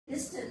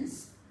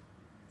distance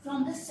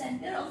from the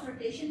center of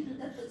rotation to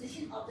the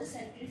position of the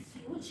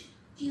centrifuge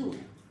tube,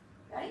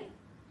 right?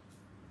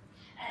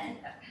 And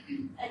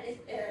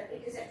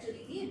it is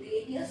actually the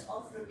radius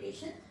of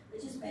rotation,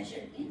 which is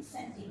measured in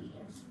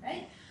centimeters,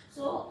 right?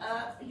 So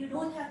you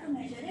don't have to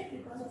measure it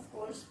because, of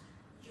course,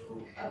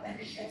 when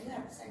you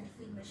have a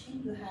centrifuge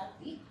machine, you have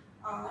the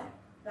R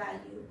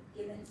value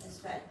given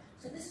as well.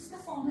 So this is the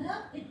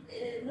formula.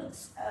 It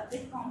looks a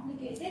bit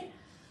complicated,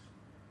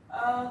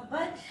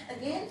 but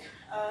again,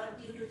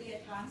 due to the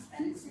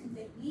advancements in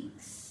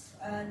techniques,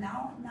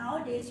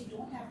 nowadays you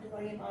don't have to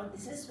worry about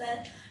this as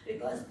well,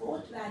 because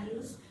both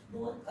values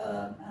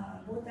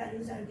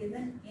are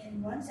given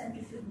in one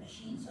centrifuge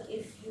machine. So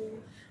if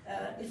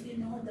you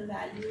know the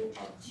value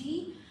of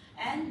G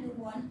and you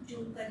want to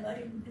convert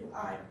it into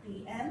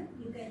RPM,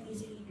 you can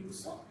easily do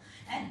so.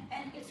 And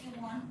if you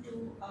want to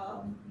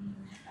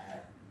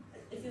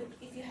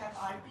if you have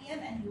RPM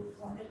and you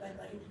want to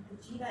convert it into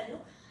G value,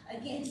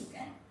 again you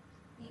can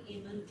be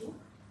able to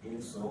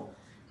do so.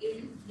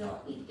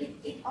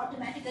 It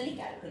automatically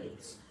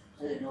calculates,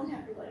 so you don't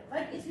have to worry.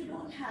 But if you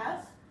don't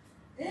have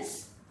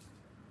this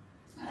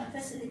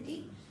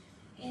facility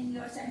in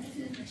your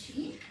centrifuge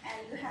machine and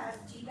you have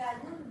G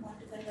value, you want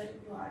to convert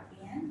it to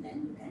RPM, then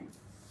you can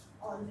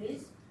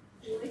always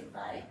do it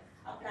by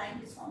applying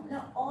this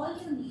formula. All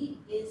you need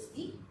is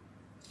the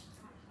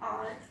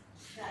R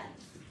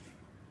value.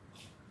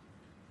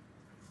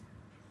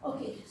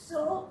 Okay,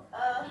 so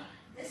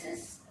this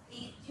is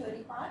the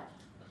theory part.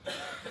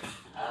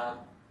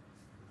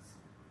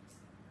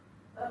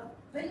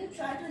 When you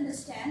try to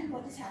understand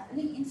what is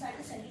happening inside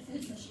the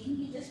centrifuge machine,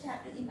 you just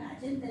have to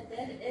imagine that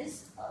there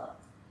is a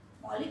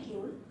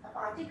molecule, a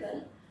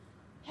particle,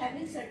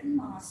 having certain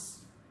mass,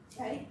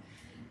 right?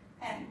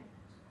 M,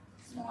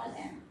 small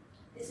m.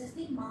 This is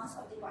the mass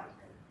of the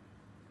particle.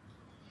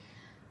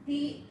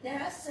 There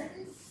are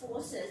certain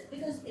forces,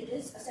 because it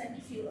is a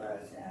centrifuge,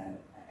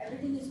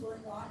 everything is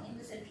going on in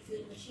the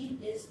centrifuge machine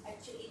is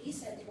actually the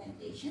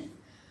sedimentation.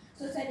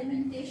 So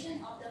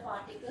sedimentation of the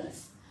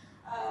particles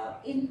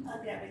in a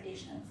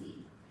gravitational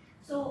field.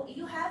 So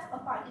you have a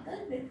particle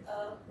with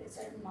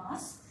certain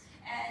mass,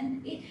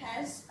 and it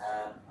has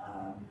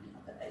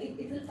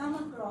it will come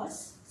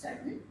across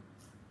certain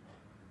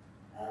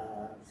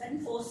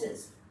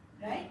forces,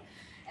 right?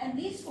 And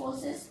these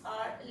forces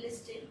are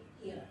listed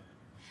here.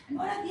 And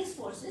what are these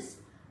forces?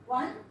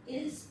 One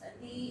is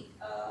the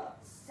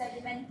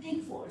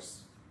sedimenting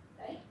force,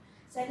 right?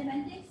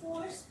 Sedimenting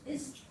force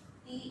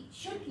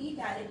should be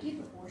directly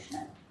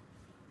proportional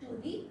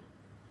to the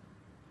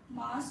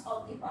mass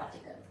of the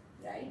particle,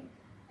 right?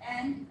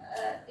 And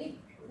it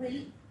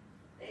will,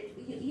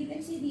 you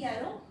can see the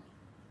arrow.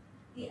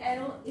 The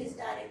arrow is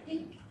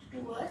directing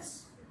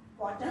towards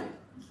bottom,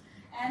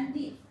 and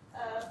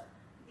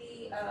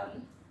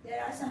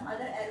there are some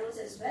other arrows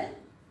as well.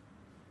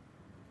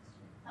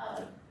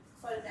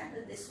 For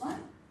example, this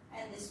one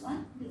and this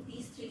one,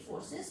 these three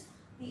forces.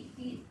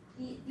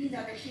 These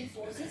are the three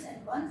forces,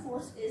 and one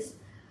force is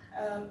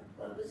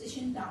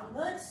positioned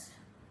downwards,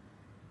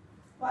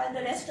 while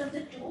the rest of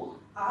the two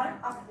are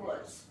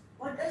upwards.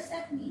 What does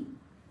that mean?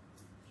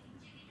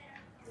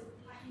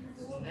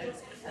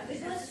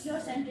 Because your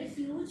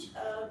centrifuge,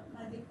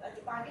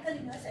 the particle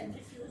in your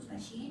centrifuge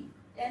machine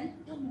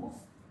tend to move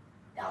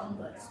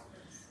downwards.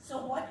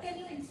 So what can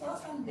you infer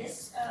from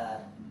this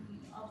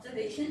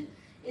observation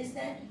is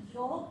that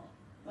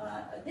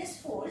this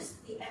force,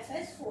 the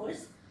Fs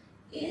force,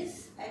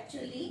 is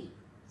actually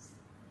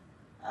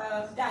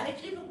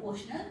directly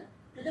proportional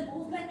to the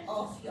movement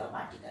of your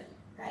particle,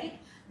 right?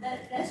 The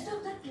rest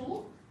of the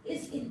two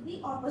is in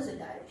the opposite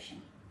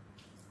direction.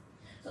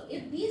 So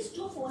if these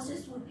two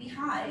forces would be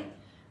high,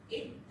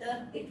 it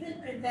will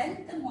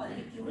prevent the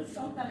molecule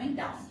from coming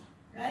down,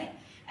 right?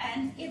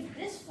 And if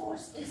this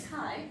force is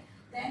high,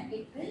 then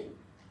it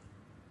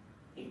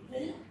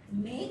will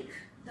make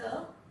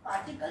the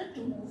particle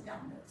to move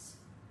downwards.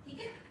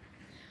 Okay?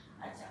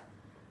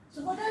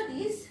 So what are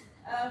these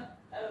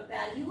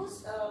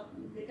values,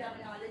 the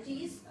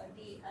terminologies?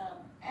 The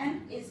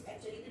m is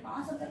actually the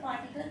mass of the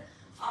particle.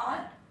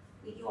 R,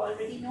 you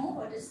already know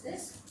what is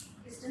this,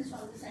 distance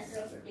from the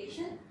center of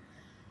rotation.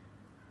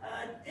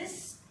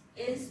 This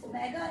is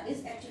omega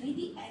is actually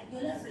the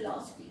angular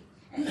velocity.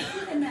 And if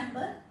you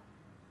remember,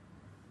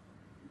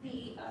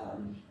 the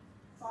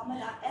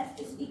formula F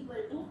is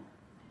equal to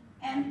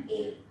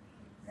ma,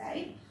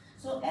 right?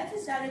 So F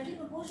is directly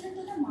proportional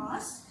to the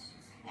mass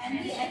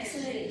and the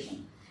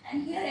acceleration.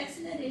 And here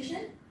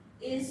acceleration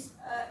is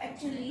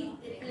actually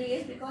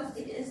replaced because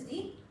it is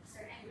the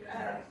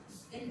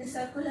in the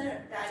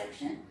circular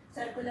direction,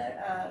 circular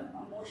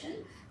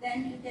motion,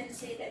 then you can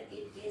say that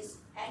it is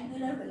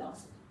angular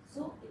velocity.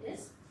 So it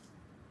is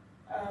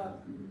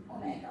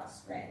omega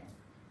squared.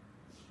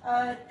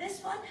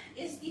 This one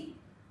is the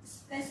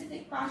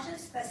partial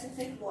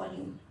specific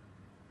volume.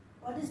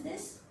 What is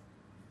this?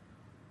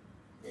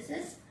 This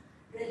is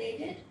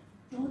related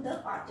to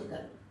the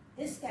particle.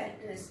 This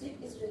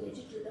characteristic is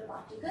related to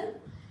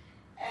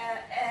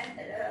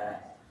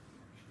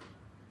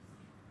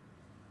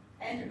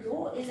and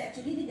rho is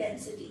actually the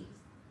density.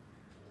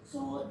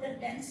 So the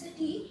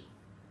density,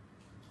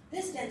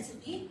 this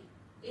density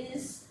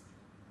is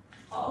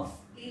of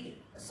the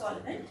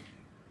solvent,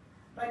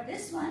 but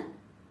this one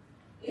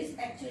is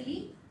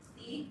actually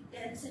the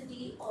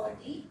density or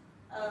the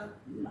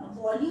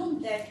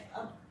volume that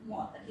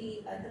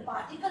the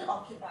particle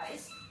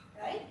occupies,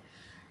 right?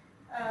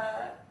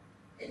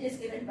 It is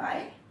given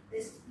by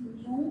this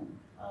mu,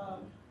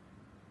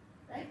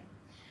 right?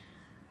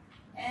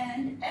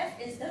 And F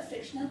is the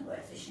frictional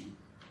coefficient.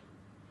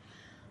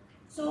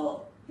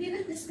 So we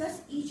will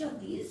discuss each of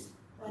these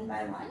one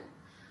by one.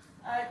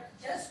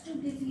 Just to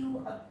give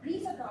you a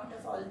brief account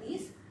of all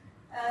these,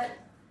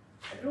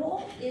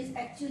 rho is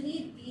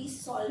actually the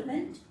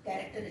solvent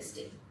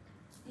characteristic,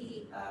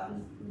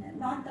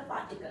 not the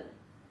particle.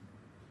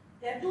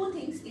 There are two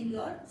things in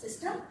your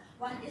system.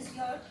 One is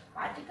your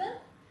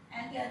particle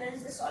and the other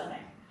is the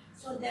solvent.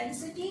 So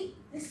density,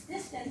 this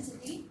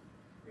density,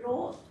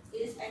 rho,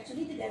 is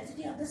actually the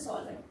density of the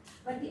solvent.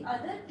 But the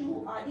other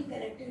two are the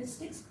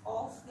characteristics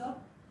of your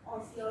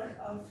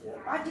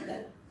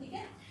particle.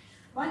 Okay?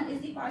 One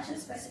is the partial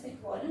specific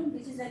volume,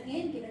 which is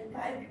again given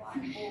by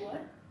 1 over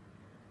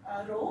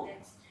rho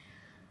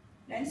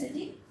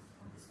density,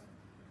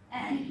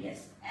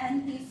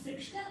 and the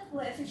frictional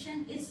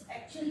coefficient is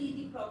actually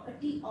the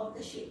property of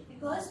the shape,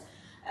 because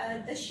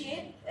the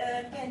shape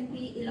can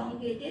be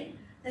elongated,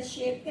 the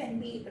shape can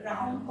be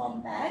round,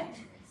 compact,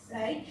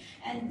 right?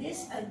 And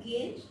this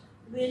again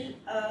will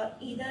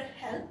either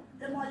help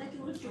the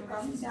molecule to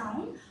come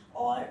down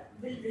or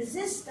will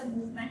resist the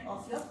movement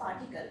of your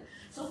particle.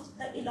 So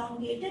the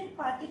elongated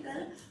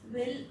particle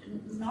will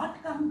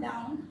not come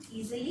down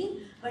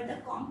easily, but the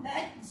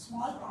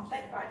small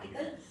compact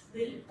particle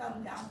will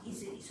come down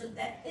easily. So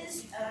that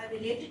is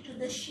related to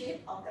the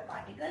shape of the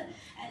particle,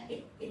 and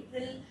it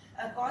will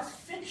cause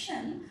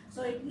friction.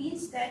 So it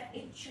means that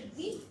it should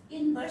be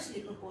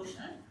inversely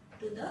proportional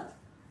to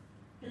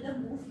the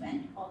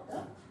movement of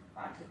the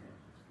particle,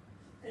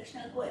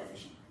 frictional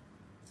coefficient.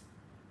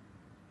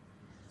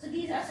 So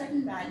these are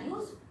certain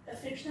values: the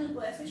frictional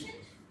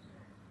coefficient,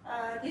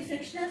 the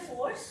frictional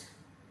force,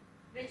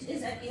 which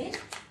is again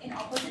in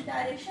opposite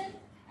direction,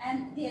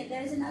 and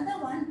there is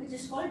another one which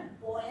is called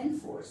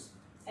buoyant force,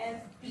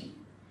 Fb.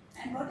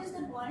 And what is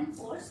the buoyant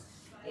force?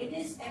 It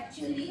is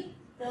actually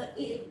the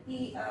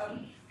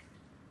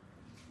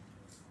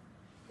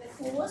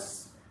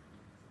force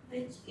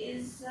which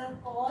is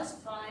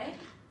caused by,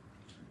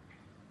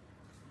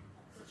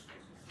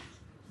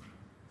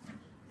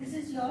 this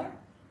is your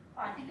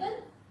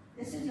particle,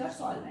 this is your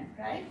solvent,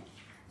 right?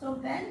 So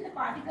when the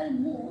particle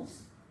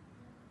moves,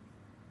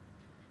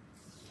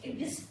 it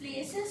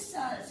displaces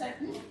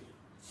certain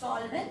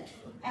solvent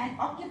and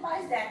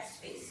occupies that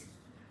space.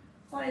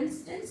 For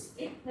instance,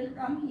 it will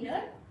come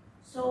here.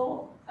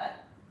 So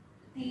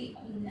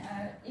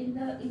in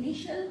the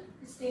initial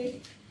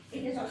state,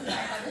 it is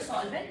occupied by the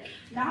solvent.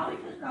 Now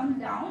it will come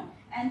down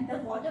and the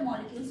water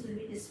molecules will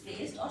be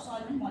displaced, or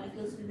solvent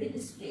molecules will be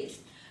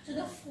displaced. So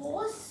the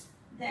force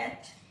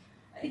that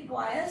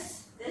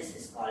requires this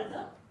is called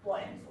the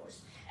buoyant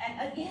force.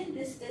 And again,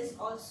 this is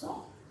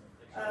also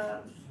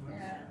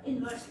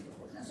inversely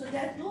proportional. So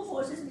there are two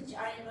forces which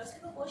are inversely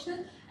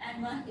proportional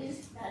and one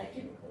is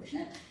directly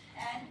proportional.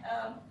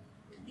 And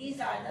these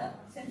are the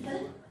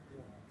simple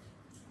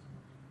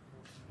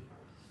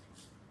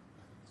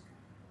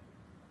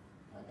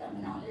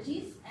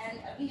terminologies. And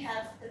we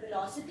have the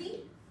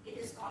velocity. It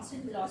is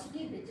constant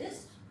velocity, which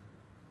is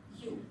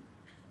u.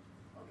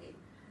 Okay.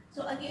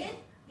 So again,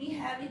 we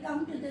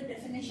come to the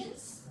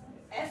definitions.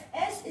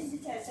 Fs is the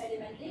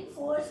sedimenting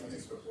force, which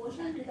is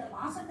proportional to the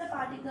mass of the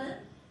particle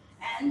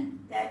and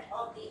that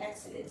of the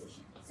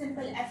acceleration.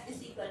 Simple, F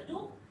is equal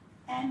to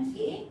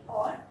ma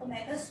or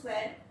omega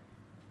square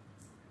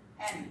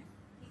m.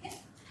 Okay?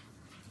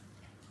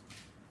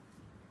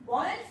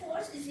 Buoyant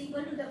force is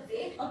equal to the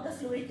weight of the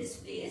fluid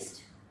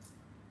displaced.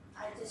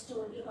 I just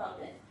told you about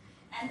it.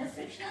 And the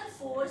frictional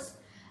force,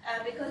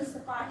 because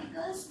the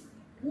particles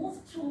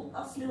move through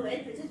a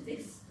fluid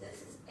which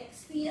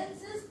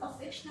experiences a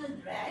frictional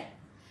drag,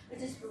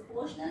 which is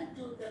proportional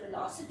to the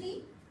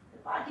velocity, the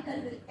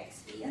particle will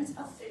experience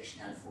a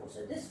frictional force.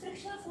 So this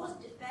frictional force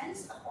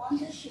depends upon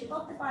the shape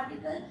of the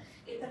particle.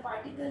 If the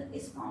particle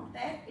is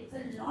compact, it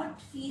will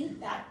not feel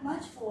that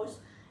much force,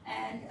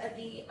 and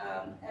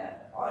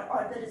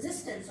or the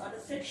resistance or the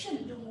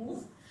friction to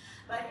move.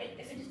 But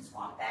if it is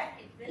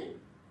compact, it will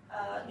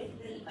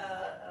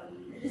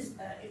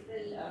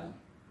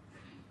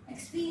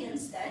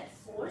experience that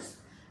force,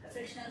 the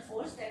frictional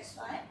force. That's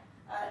why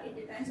it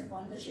depends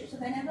upon the shape. So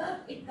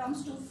whenever it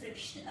comes to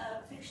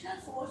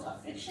frictional force or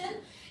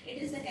friction, it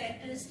is the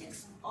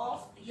characteristics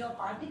of your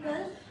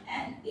particle,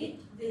 and it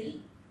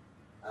will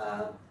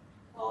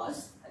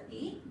cause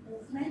the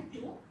movement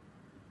to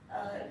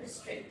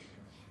restrict.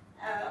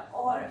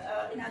 Or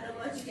in other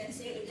words, you can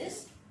say it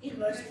is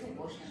inversely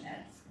proportional.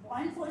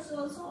 Buoyant force is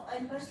also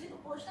inversely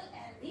proportional,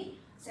 and the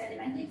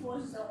sedimenting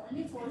force is the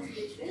only force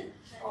which will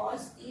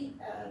cause the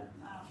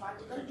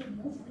particle to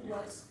move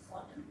towards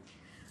bottom.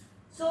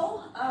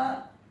 So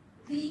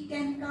we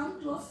can come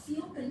to a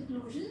few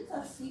conclusions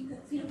or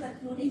few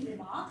concluding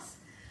remarks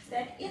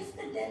that if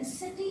the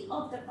density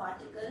of the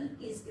particle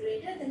is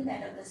greater than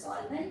that of the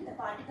solvent, the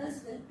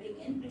particles will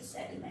begin to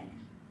sediment.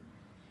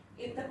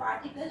 If the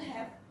particle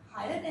have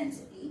higher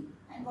density,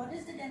 and what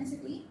is the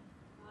density?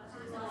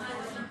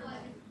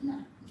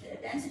 No, the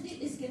density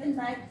is given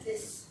by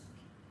this,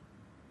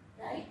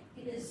 right?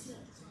 It is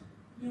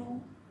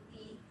mu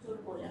v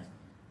bola,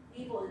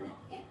 v बोल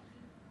रहे हैं,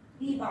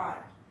 v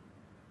bar.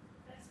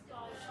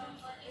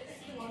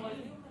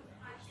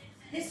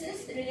 This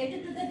is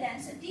related to the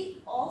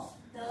density of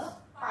the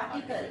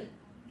particle.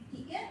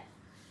 ठीक है?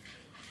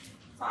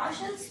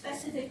 Partial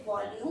specific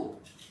volume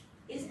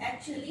is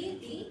actually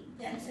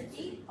the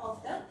density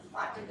of the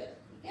particle.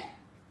 ठीक है?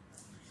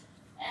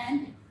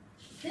 And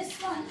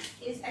this one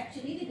is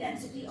actually the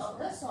density of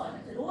the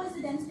solvent. The rho is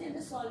the density of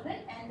the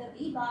solvent, and the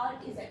V bar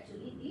is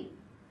actually the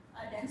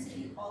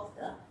density of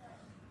the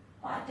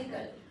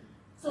particle.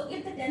 So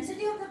if the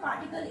density of the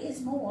particle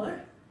is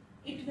more,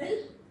 it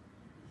will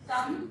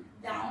come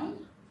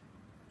down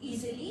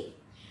easily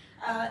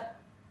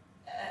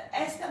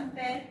as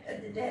compared,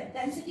 the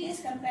density is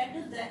compared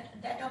to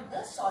that of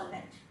the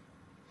solvent.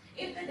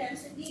 If the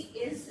density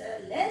is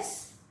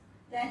less,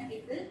 then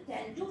it will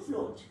tend to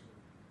float.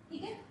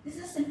 Okay? This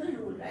is a simple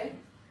rule, right?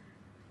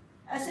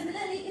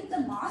 Similarly, if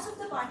the mass of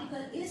the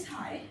particle is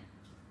high,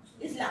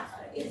 is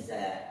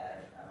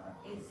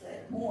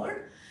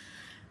more,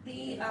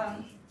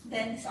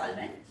 than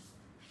solvent,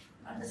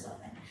 not the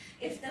solvent.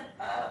 If the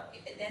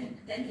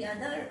then the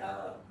other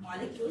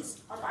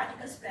molecules or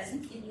particles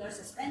present in your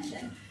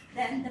suspension,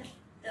 then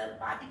the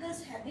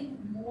particles having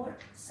more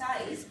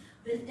size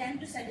will tend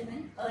to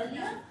sediment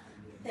earlier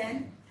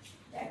than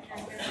that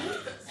of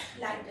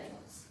the lighter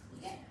ones.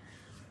 Okay?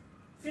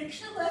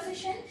 Frictional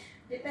coefficient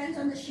depends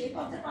on the shape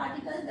of the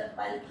particle. The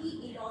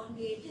bulky,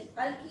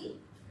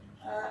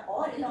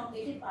 or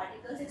elongated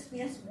particles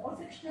experience more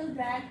frictional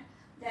drag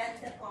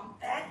than the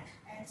compact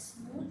and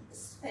smooth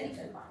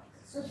spherical particles.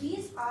 So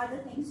these are the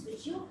things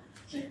which you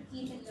should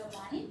keep in your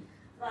mind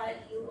while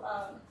you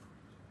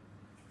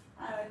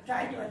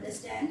try to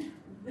understand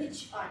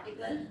which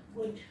particle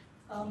would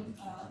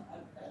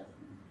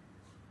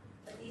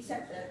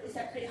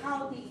separate,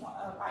 how the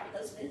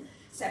particles will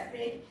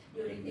separate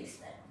during the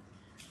experiment.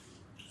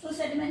 So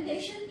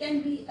sedimentation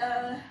can be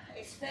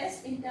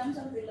expressed in terms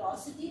of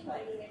velocity per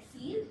unit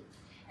field,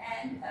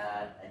 and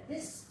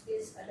this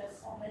is the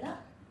formula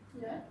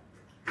here.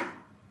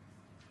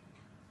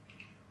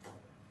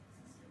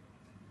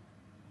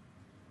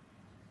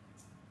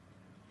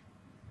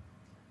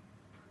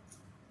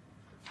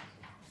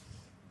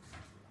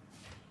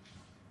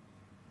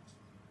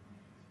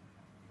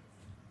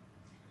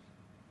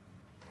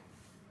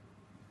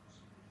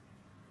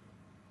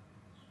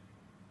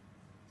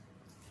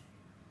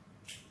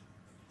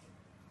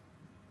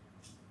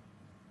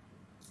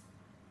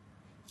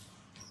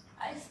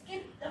 I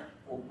skipped the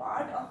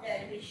part of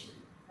derivation,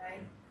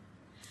 right?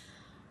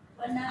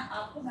 वरना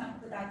आपको मैं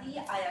आपको बता दी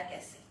ये आया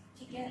कैसे,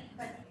 ठीक है?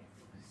 बट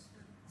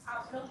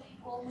आप लोग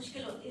को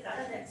मुश्किल होती है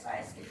ज़्यादा, that's why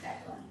I skipped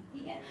that one,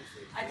 ठीक है?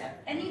 अच्छा,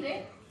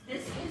 anyway,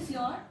 this is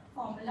your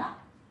formula.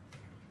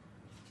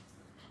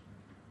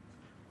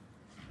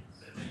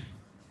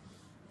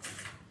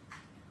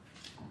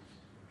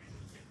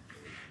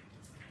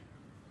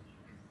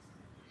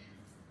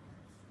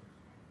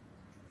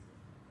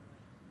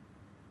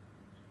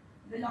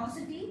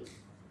 Velocity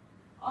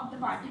of the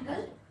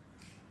particle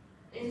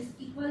is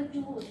equal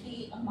to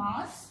the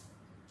mass,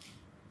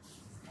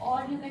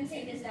 or you can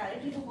say it is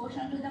directly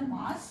proportional to the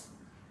mass,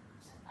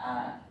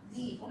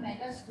 the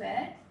omega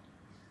square,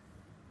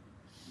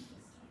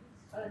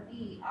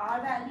 the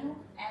R value,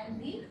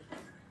 and the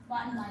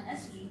 1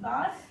 minus V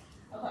bar,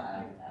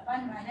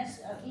 1 minus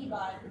V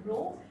bar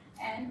rho,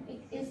 and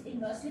it is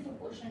inversely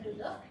proportional to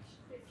the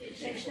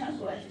frictional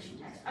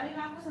coefficient. अभी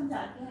मैं आपको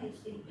समझाती हूँ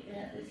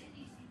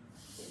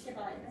इसके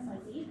बारे में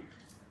मज़ीद।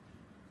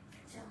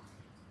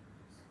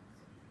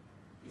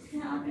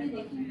 इसमें आप ये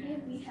देखेंगे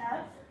we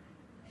have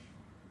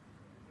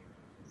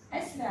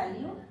S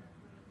value,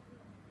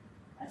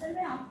 असल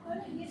में आपको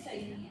ना ये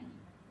सही नहीं है,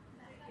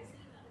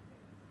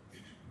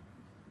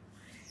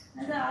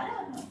 नजर आ रहा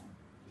है आपको?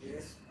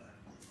 Yes.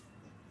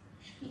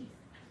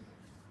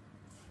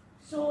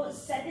 So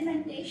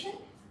sedimentation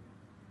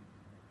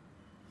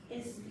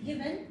is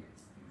given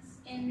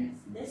in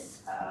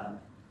this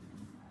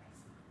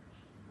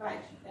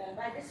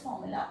by this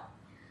formula.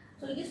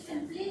 So you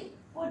simply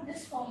put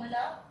this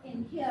formula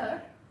in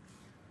here.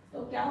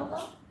 तो क्या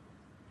होगा?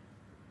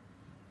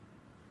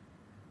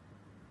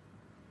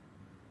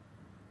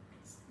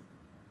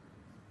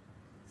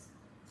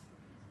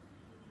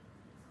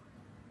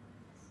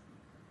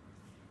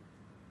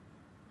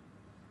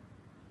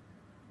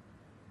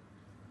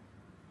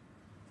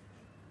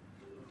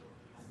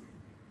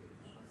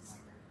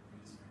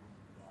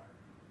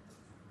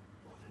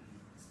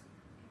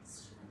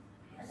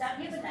 आप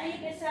ये बताइए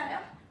कैसे आया?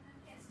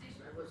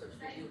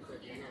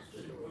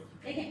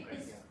 देखिए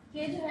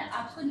ये जो है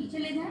आपको नीचे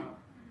लेना है,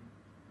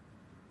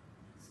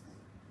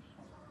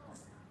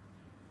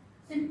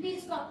 सिंपली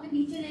इसको आपने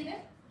नीचे ले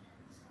गए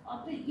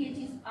और फिर ये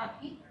चीज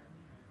आपकी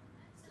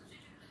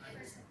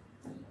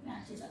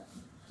यहाँ से जाती,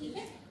 ठीक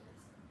है।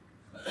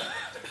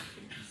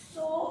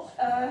 So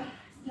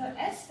your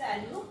S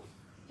value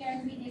can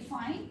be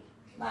defined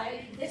by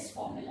this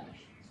formula,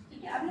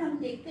 ठीक है। अब हम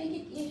देखते हैं कि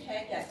ये है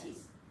क्या चीज।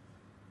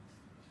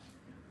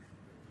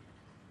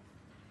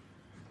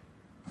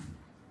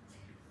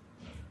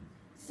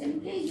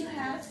 Simply you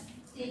have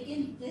taken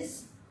this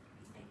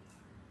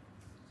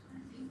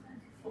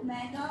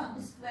omega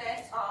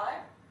square r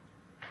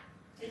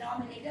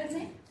denominator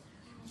में,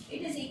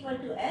 it is equal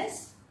to s,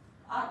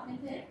 आपने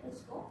फिर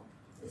उसको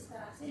इस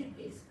तरह से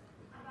रिप्लेस कर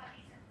दिया।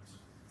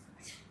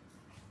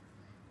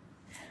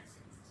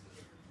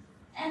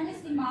 m is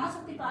the mass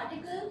of the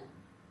particle,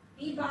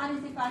 v bar is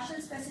the partial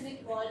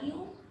specific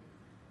volume,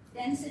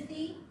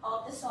 density of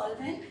the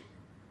solvent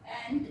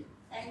and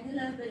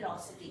angular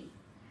velocity.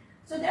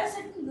 So there are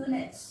certain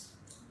units,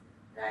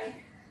 right?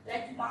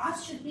 That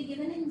mass should be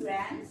given in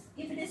grams.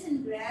 If it is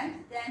in grams,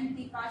 then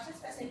the partial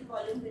specific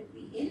volume will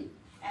be in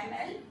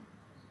ml,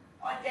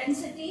 or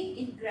density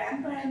in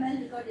gram per ml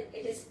because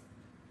it is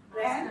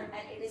gram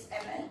and it is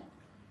ml,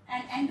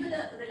 and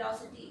angular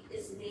velocity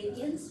is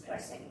radians per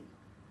second.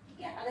 ठीक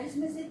है, अगर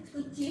इसमें से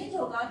कुछ change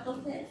होगा तो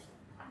फिर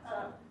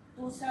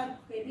दूसरा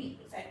पे भी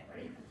इफेक्ट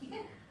पड़ेगा, ठीक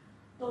है।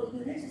 तो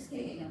यूनिट्स इसके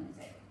यही होने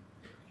चाहिए।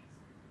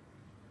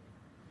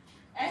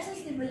 S is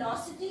the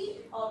velocity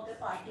of the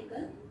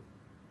particle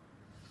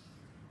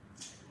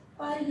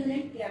per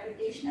unit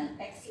gravitational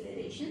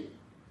acceleration,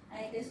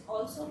 and it is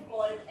also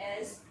called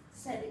as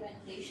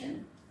sedimentation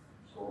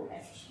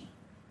coefficient,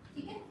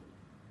 ठीक है।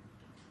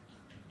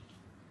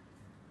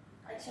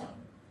 अच्छा,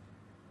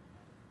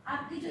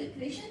 आपकी जो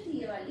इक्वेशन थी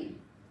ये वाली,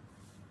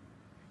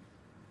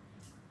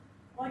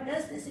 what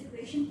does this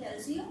equation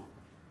tells you?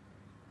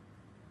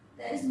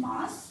 There is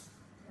mass,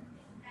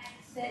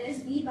 there is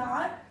v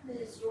bar,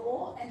 there is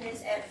rho and there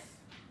is f,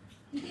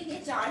 ठीक है। ये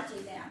चार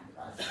चीजें हैं आपके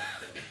पास।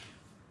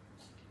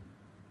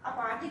 A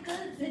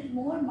particle with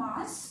more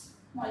mass,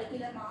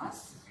 molecular mass,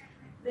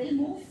 will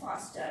move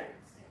faster,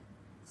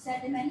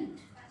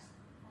 sediment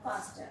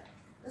faster.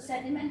 तो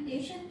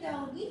sedimentation क्या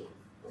होगी,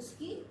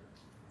 उसकी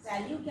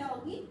वैल्यू क्या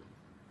होगी,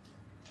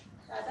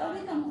 ज़्यादा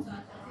होगी कम होगी?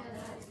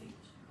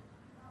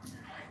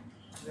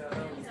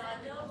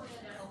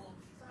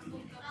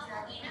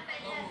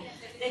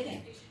 देखें,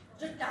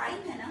 जो टाइम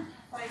है ना,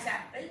 फॉर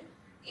एग्जाम्पल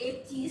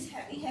एक चीज़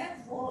हैवी है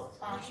वो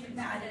 5 मिनट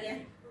में आ रही है,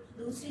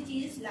 दूसरी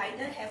चीज़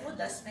लाइटर है वो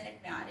 10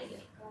 मिनट में आ रही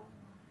है,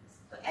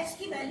 तो S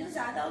की वैल्यू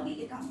ज़्यादा होगी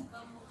कि कम?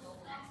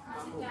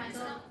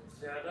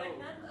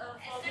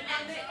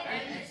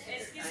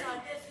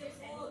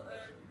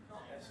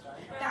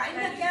 टाइम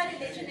का क्या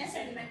रिलेशन है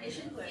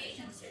सेडिमेंटेशन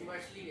कोएफिशिएंट से?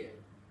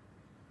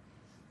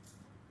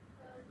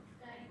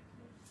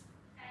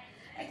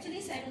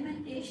 Actually,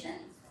 sedimentation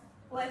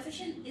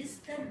coefficient is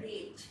the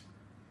rate,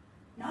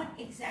 not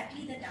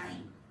exactly the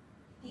time,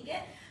 ठीक है।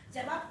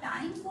 जब आप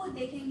टाइम को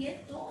देखेंगे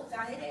तो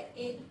जाहिर है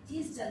एक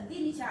चीज़ जल्दी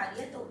नीचे आ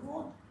रही है तो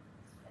वो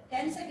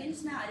 10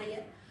 सेकेंड्स में आ रही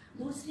है,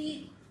 दूसरी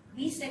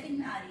 20 सेकेंड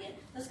में आ रही है,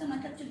 तो उसका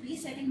मतलब जो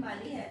 20 सेकेंड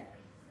वाली है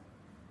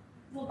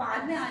वो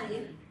बाद में आ रही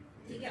है,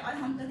 ठीक है। और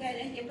हम तो कह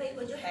रहे हैं कि भाई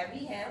वो जो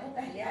हैवी है वो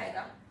पहले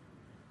आएगा,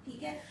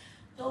 ठीक है।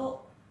 तो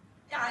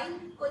टाइम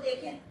को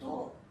देखें तो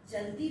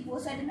जल्दी वो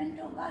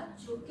सेडिमेंट होगा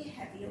जो कि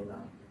हैवी होगा,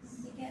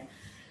 ठीक है।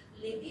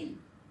 लेकिन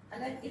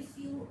अगर if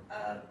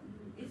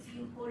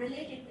you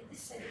correlate it with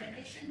this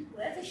sedimentation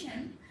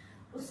coefficient,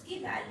 उसकी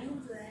वैल्यू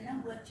जो है ना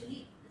वो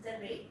actually the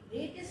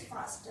rate is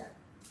faster,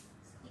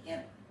 ठीक है।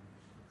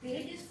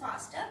 rate is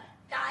faster,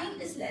 time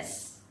is less.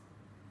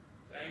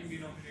 Time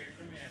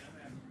denominator में है ना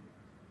मैम?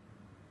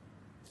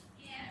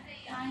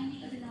 टाइम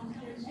का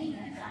डिनोमिनेटर नहीं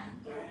है, टाइम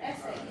तो f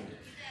है।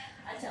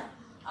 अच्छा,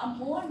 अब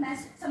मोर मैस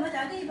समझ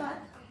आ गई बात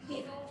कि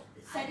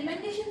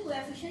sedimentation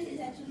coefficient is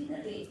actually the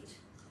rate,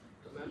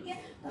 ठीक है।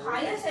 तो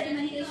higher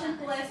sedimentation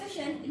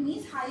coefficient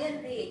means higher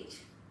rate,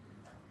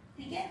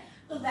 ठीक है।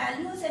 तो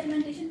वैल्यू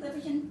सेडिमेंटेशन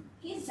कोएफिशिएंट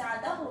की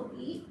ज़्यादा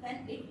होगी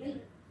when it will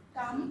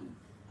come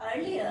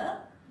earlier,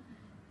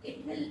 it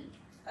will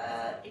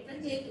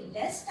take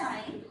less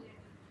time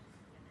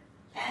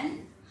and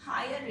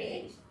higher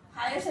rate,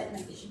 higher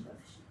sedimentation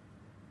coefficient,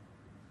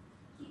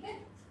 ठीक है।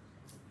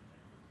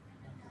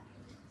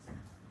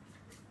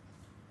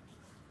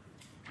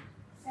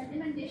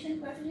 Sedimentation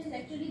coefficient is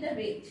actually the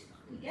rate,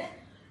 ठीक है।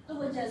 तो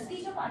वो जल्दी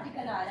जो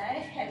पार्टिकल आ रहा है,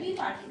 हैवी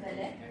पार्टिकल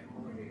है,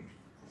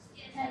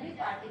 heavy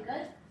particle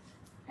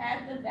have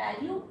the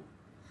value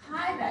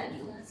high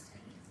value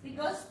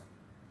because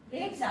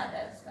rate ज़्यादा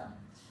है उसका,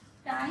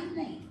 टाइम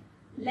नहीं,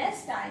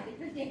 less time, it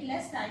will take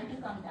less time to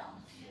come down.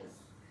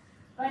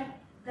 But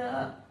the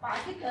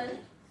particle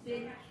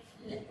with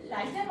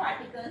lighter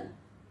particle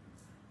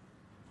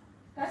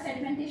का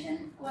सेडिमेंटेशन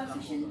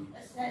कोएफिशिएंट,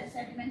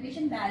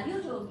 सेडिमेंटेशन वैल्यू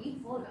जो होगी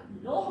वो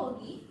लो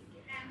होगी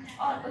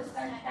और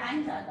उसका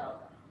टाइम ज़्यादा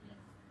होगा,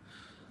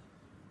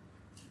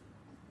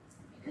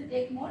 it will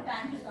take more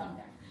time to come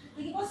down।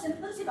 क्योंकि बहुत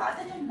सिंपल सी बात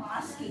है जो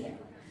मास की है।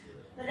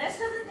 The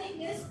rest of the thing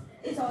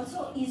is also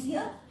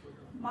easier।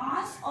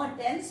 मास और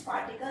डेंस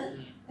पार्टिकल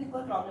में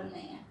कोई प्रॉब्लम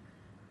नहीं है,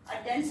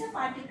 a denser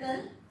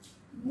particle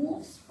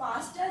moves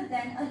faster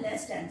than a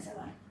less denser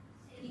one.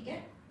 ठीक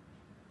है?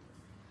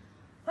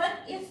 But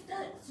if the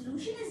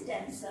solution is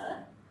denser,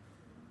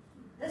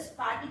 this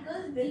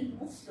particle will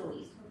move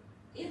slowly.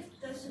 If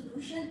the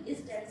solution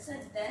is denser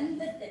than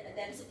the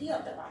density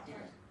of the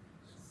particle.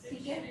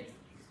 ठीक है?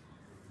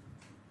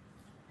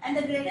 And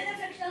the greater the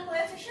frictional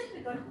coefficient,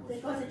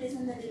 because it is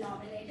in the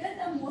denominator,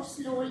 the more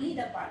slowly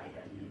the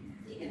particle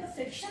moves. ठीक है? तो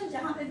friction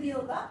जहाँ पे भी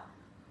होगा,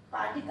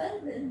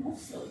 particle will move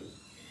slowly.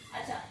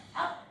 अच्छा,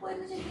 अब कोई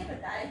मुझे ये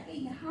बताए कि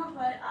यहाँ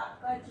पर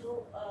आपका जो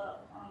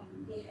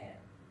ये है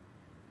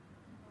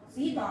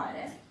V बार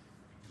है,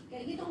 ठीक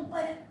है, ये तो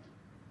ऊपर है,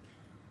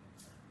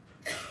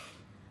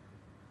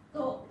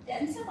 तो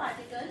denser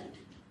particle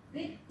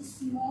with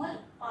small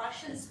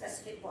partial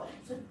specific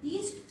volume. So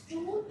these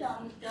two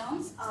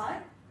terms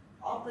are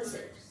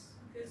opposite.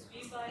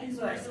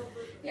 Inverse.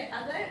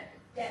 अगर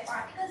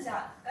particle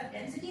का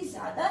density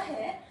ज़्यादा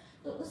है,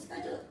 तो उसका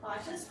जो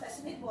partial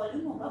specific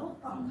volume होगा वो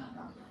कम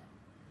होगा.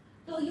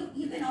 So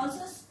you can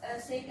also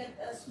say that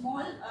a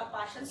small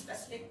partial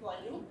specific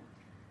volume,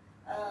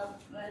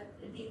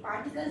 the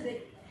particle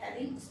with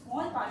having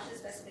small partial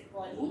specific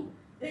volume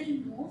will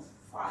move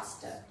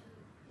faster.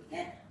 ठीक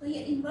है? तो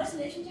ये inverse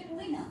relationship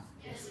हुई ना?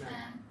 Yes,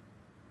 ma'am.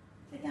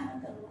 फिर क्या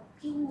मतलब हुआ?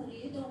 क्यों हो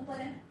रही है? तो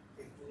ऊपर है.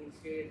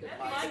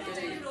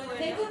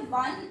 देखो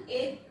 1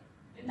 एक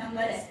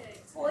नंबर है.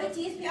 कोई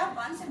चीज भी आप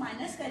 1 से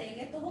माइनस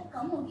करेंगे तो वो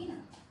कम होगी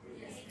ना?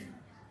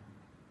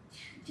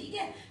 ठीक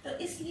है, तो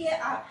इसलिए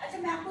आप, अच्छा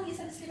मैं आपको ये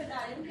सब इसलिए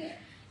बता रही हूँ कि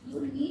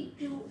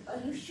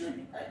you should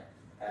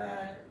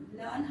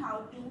learn how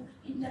to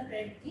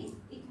interpret the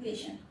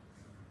equation.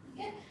 ठीक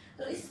है,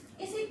 तो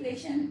इस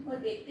equation को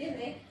देखते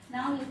हुए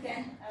now you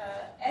can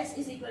S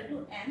is equal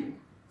to M.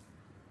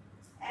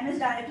 M is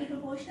directly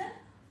proportional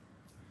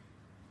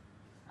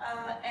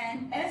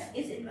and F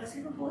is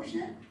inversely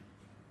proportional.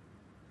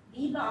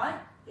 D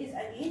bar is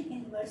again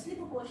inversely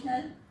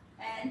proportional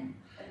and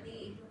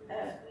the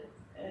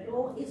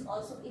rho is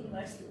also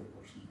inversely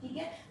proportional. ठीक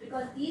है,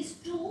 because these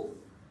two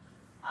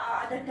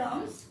are the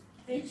terms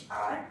which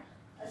are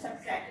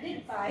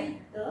subtracted by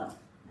the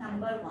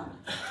number 1.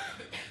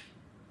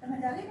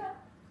 समझ आ गया?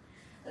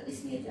 तो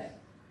इसलिए जो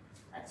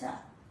अच्छा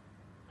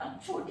अब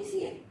छोटी सी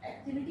एक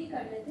एक्टिविटी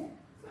कर लेते हैं.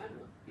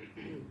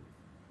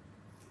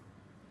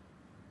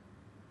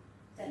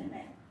 चल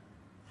मैं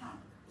हाँ.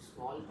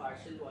 Small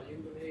partial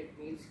volume तो it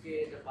means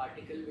कि the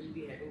particle will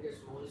be having a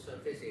small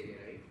surface area,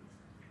 right?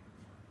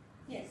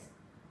 Yes.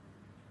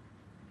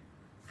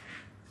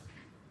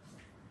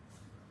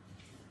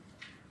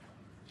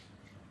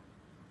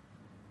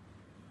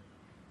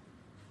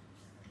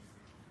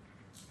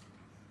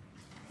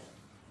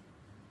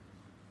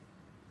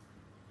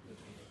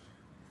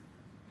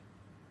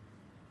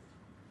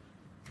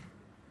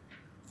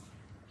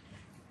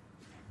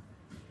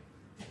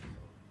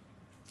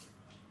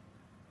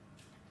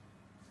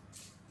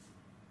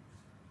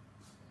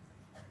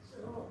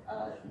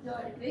 Your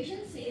equation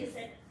says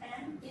that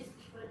M is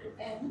equal to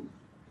M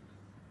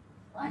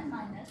 1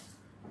 minus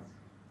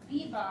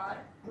V bar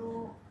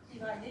rho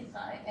divided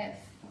by F.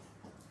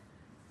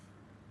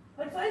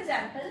 But for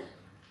example,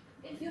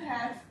 if you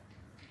have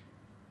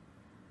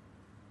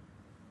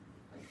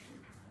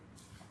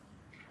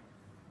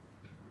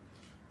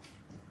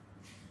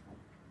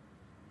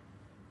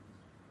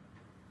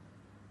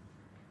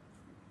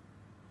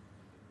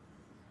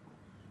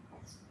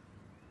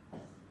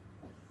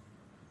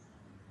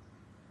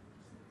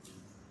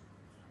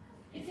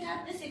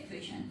this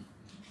equation,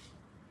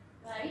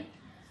 right?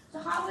 So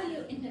how will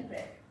you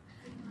interpret?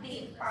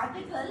 The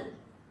particle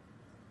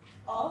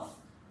of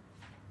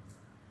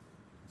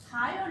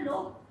high or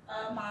low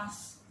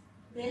mass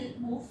will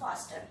move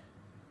faster.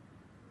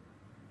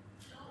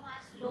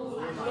 Low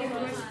mass.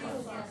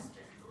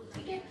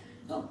 ठीक है,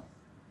 तो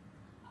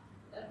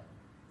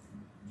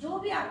जो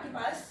भी आपके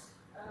पास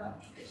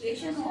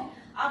equation हो,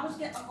 आप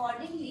उसके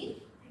accordingly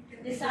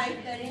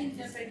decide करें,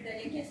 इंटरप्रेट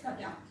करें कि इसका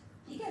क्या,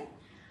 ठीक है?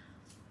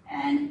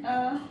 And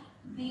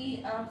the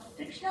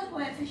frictional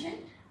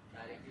coefficient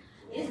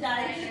is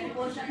directly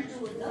proportional to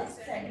the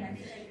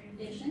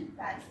segmentation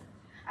value.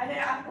 अगर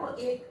आपको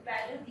एक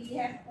वैल्यू दी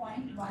है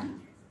 0.1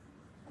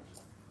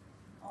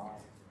 और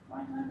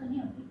 0.1 तो नहीं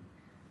होती,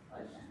 फॉर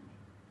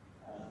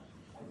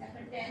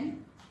एग्जाम्पल 10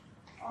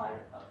 और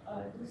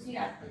दूसरी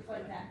आपको फॉर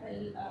एग्जाम्पल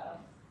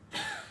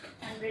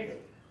 100,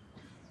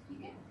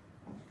 ठीक है,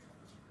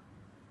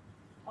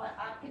 और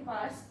आपके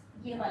पास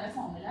ये वाला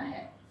फॉर्मूला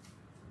है,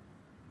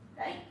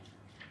 राइट?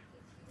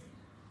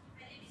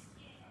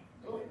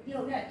 तो ये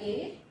हो गया A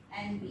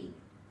and B.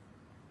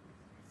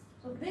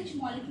 So which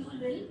molecule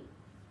will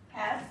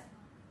have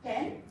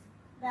 10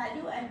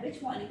 value and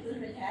which molecule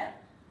will have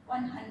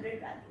 100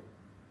 value?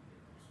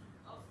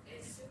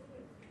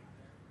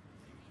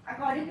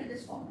 According to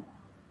this formula.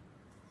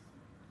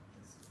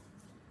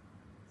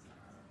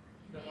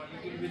 The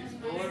molecule with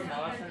lower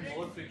mass and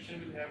more friction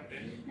will have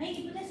 10. नहीं,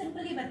 इतने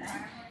simple ही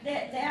बताएं.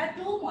 There are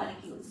two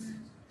molecules,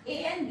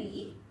 A and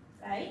B,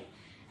 right?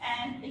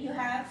 And you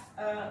have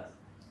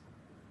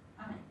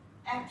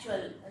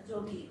actual जो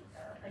भी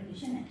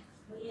condition है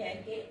वो ये है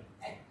कि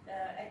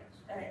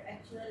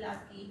एक्चुअल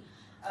आपकी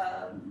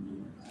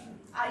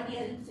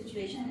आइडियल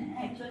सिचुएशन है,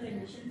 एक्चुअल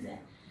कंडीशंस है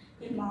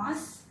कि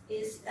मास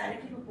is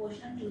directly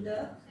proportional to the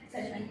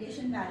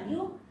sedimentation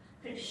value,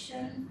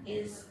 friction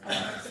is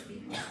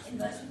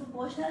inversely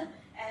proportional,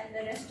 and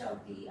the rest of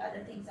the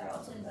other things are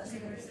also inversely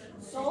proportional.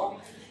 So,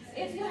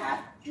 if you have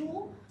two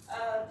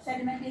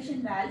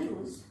sedimentation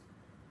values,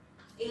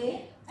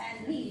 A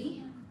and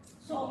B,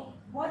 so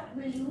what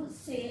will you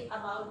say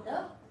about the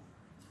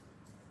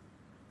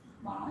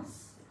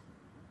mass?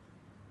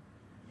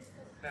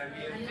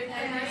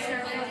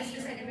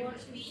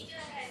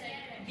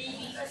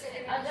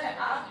 अगर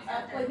आप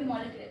कोई भी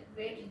molecular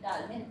weight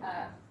डाल दें,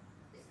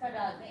 इसका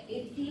डाल दें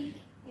 80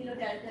 kilo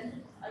Dalton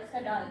और इसका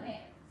डाल दें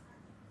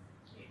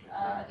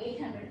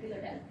 800 किलो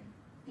डाल्टन,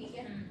 ठीक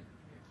है?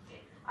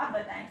 आप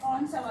बताएं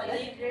कौन सा वाला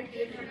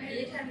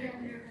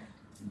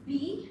B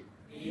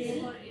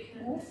will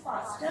move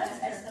faster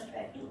as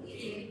compared to A,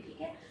 ठीक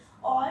है?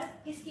 और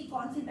किसकी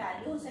कौन सी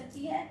वैल्यू हो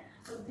सकती है?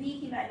 तो B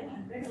की वैल्यू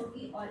 100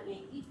 होगी और A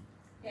की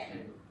 10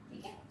 होगी,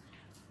 ठीक है?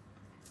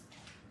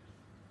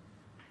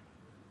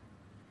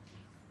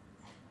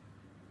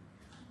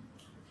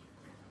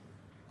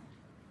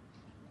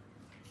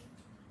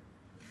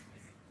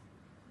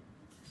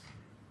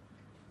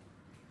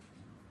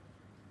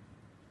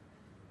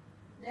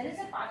 There is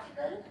a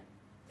particle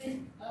with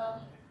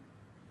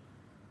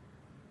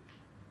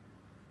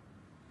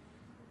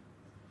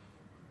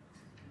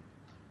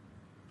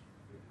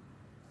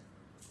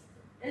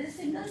there is a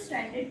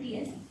single-stranded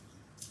DNA,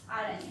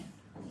 RNA,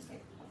 ठीक है?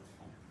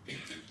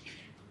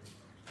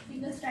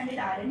 Single-stranded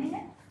RNA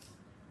है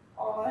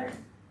और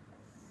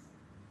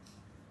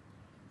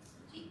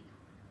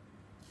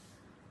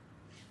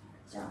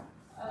अच्छा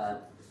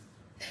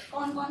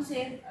कौन-कौन से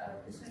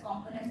इसमें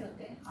कंपोनेंट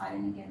होते हैं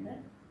RNA के अंदर?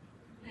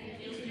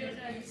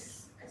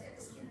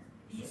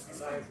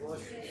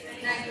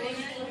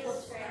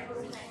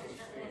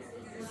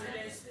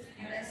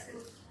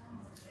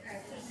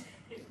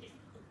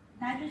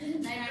 नाइट्रोजन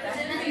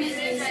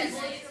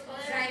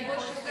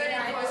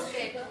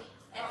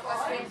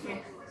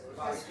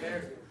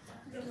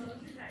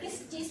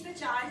किस चीज पे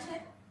चार्ज है?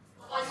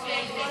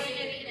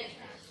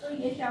 तो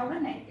ये क्या होगा?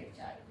 Negative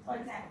charge. For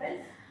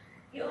example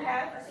you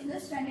have a single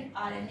stranded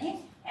RNA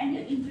and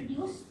you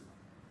introduce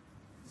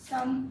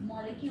some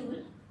molecule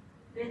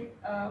with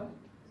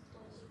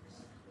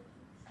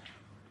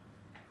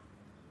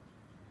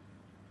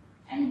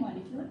any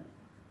molecule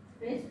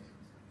with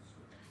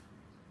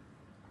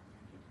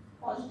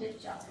positive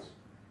charge.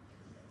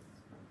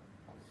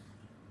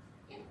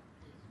 Okay.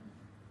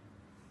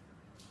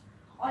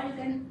 Or you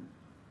can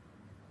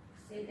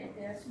say that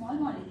there are small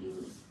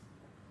molecules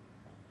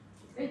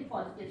with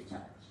positive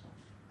charge.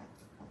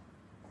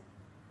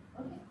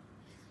 Okay.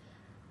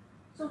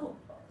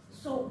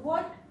 So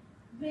what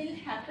will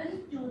happen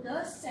to the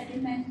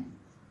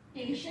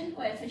sedimentation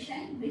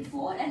coefficient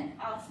before and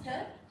after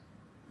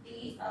the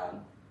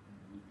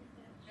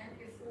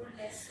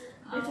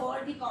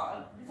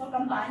before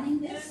combining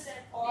this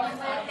or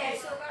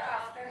less over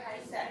after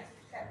high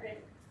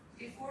separate?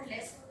 Before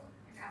less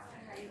and after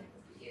high.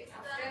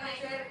 After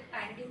measure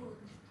binding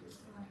होती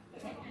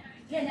है.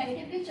 Yeah,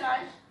 negatively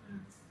charged,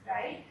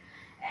 right?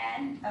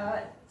 And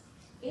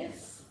if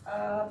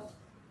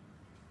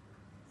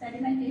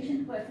sedimentation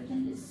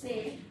coefficient is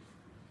say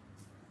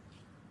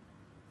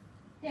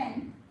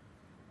 10,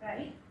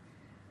 right?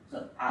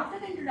 So after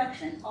the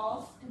introduction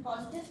of the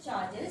positive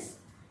charges,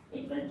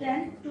 it will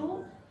tend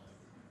to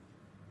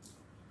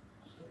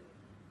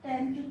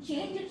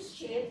change its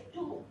shape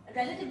to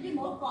relatively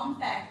more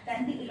compact than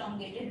the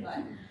elongated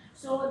one.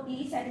 So the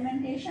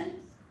sedimentation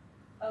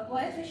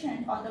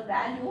coefficient or the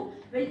value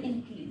will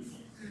increase.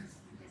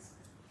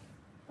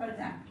 For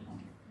example,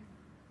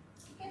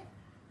 ठीक है?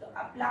 तो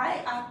apply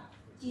आप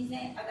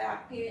चीजें अगर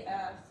आपके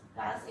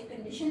पास एक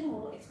condition हो,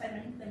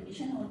 experiment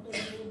condition हो, तो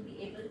you will be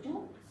able to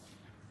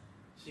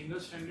single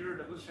standard और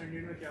डबल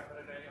स्टैंडर्ड में क्या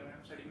फर्क आएगा मैम?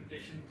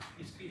 सेडिमेंटेशन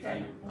इसकी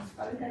वैल्यू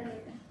उसका भी कर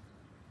लेते हैं.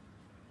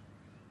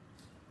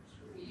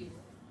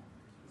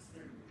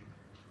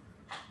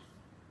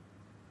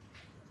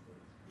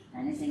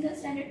 मैंने सिंगल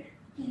स्टैंडर्ड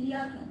लिया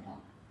क्यों था?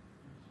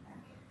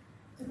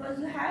 Because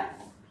you have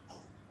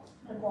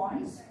the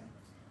bonds,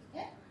 ठीक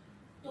है?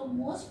 तो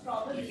most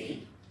probably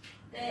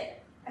the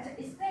अच्छा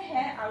इसमें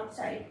है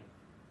outside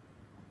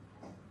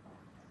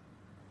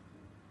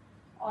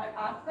और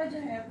आपका जो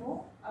है वो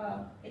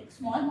एक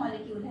small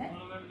molecule है.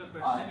 No, ma'am, the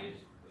question is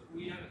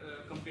we are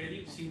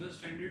comparing single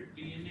stranded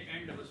DNA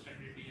and double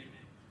stranded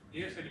DNA.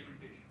 Their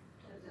sedimentation.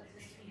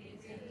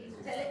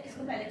 चले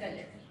इसको पहले कर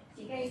लेते हैं,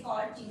 ठीक है? एक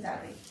और चीज आ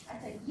गई.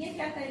 अच्छा ये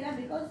क्या करेगा?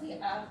 Because the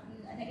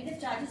negative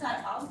charges are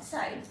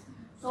outside,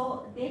 so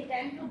they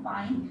tend to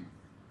bind.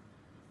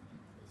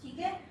 ठीक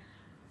है?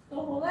 तो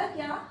होगा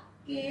क्या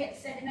कि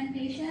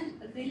sedimentation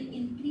will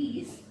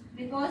increase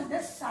because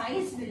the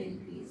size will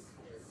increase.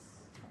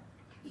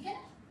 ठीक है?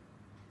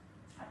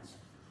 अच्छा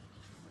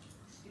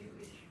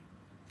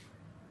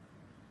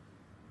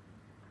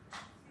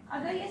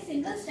अगर ये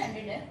सिंगल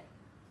स्टैंडर्ड है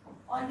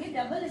और ये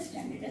डबल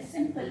स्टैंडर्ड है,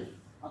 सिंपल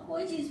और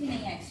कोई चीज़ भी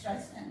नहीं है एक्स्ट्रा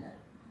इसके अंदर,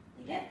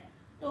 ठीक है।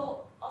 तो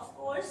ऑफ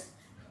कोर्स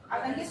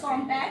अगर ये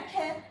कॉम्पैक्ट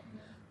है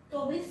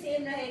तो भी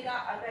सेम रहेगा,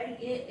 अगर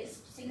ये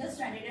सिंगल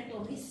स्ट्रैंडेड है तो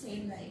भी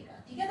सेम रहेगा,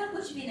 ठीक है। अगर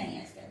कुछ भी नहीं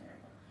है इसके अंदर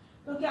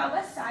तो क्या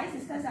होगा, साइज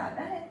इसका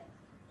ज़्यादा है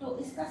तो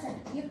इसका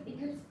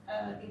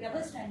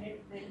double stranded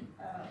will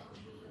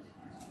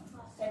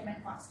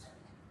segment faster.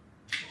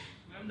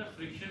 Ma'am the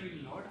friction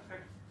will not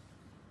affect,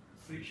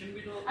 friction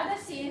भी तो अगर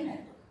सेम है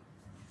तो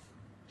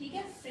ठीक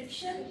है,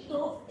 फ्रिक्शन तो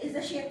इज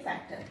द शेप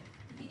फैक्टर,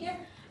 ठीक है।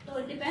 तो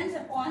it depends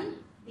upon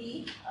the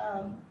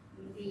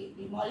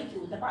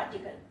molecule, the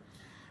particle.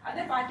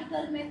 अगर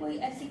पार्टिकल में कोई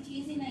ऐसी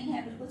चीज़ ही नहीं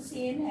है, बिल्कुल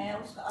सेम है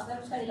उसका,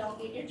 अगर उसका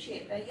इलॉन्गेटेड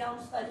शेप है या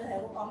उसका जो है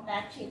वो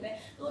कॉम्पैक्ट शेप है,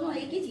 दोनों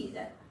एक ही चीज़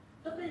है,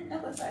 तो फिर इतना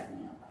कोई फर्क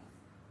नहीं होगा,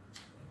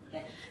 ठीक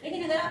है।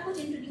 लेकिन अगर आप कुछ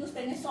इंट्रोड्यूस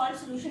करेंगे, सॉल्ट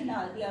सोल्यूशन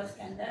डाल दिया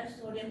उसके अंदर,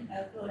 सोडियम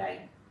क्लोराइड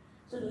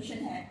सोल्यूशन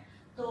है,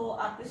 तो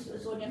आपके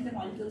सोडियम के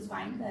मॉलिक्यूल्स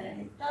बाइंड कर रहे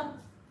हैं, तब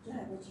जो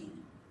है वो चीज़,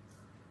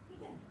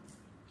 ठीक है।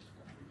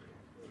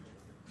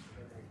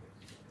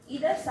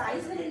 Either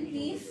size will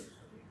increase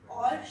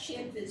or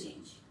shape will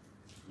change.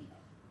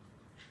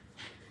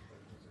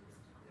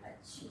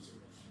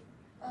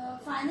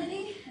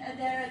 Finally,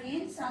 there are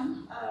again some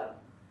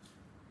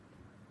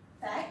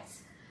facts.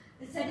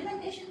 The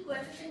sedimentation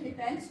coefficient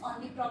depends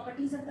on the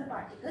properties of the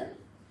particle.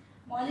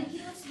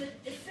 Molecules with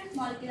different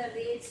molecular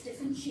weights,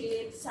 different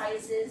shapes,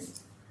 sizes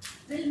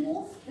will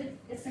move with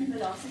different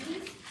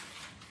velocities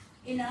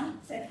in a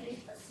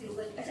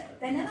centrifugal.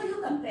 Whenever you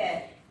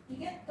compare,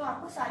 ठीक है, तो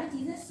आपको सारी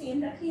चीजें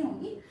same रखनी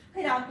होंगी,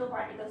 फिर आप दो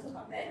पार्टिकल्स को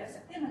कंपेयर कर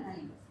सकते हैं, वरना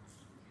नहीं कर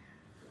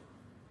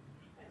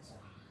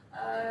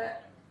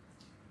सकते।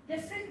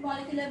 Different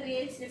molecular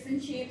weights,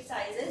 different shapes,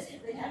 sizes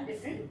will have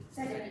different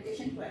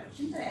sedimentation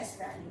coefficient or S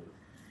value,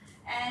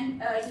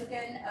 and you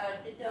can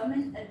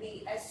determine the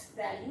S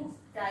value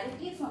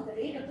directly from the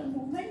rate of the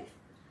movement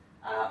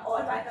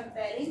or by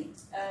comparing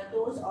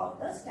those of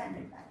the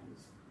standard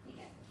values.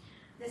 Okay,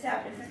 these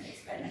are different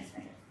experiments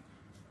made.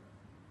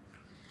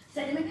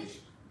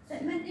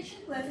 Sedimentation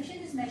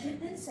coefficient is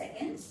measured in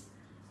seconds.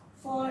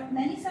 For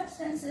many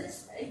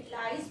substances, it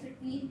lies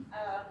between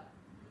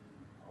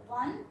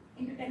 1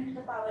 into 10 to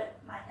the power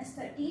minus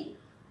 13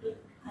 to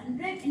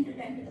 100 into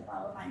 10 to the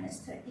power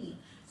minus 13.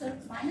 So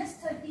minus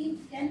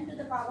 13, 10 to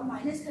the power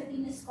minus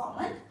 13 is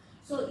common.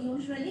 So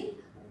usually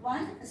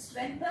one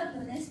Swedberg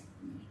unit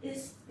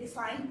is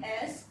defined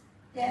as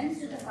 10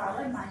 to the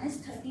power minus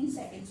 13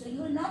 seconds. So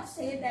you will not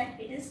say that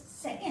it is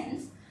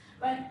seconds,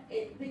 but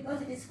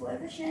because it is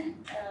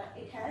coefficient,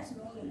 it has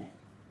no unit.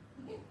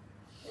 Okay?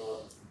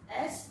 So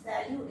S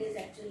value is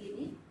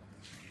actually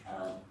the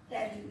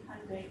 10,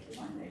 100,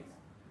 200.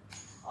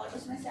 और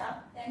उसमें से आप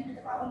 10 to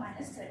the power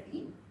minus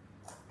 13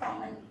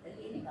 common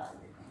ये निकाल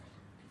देते हैं,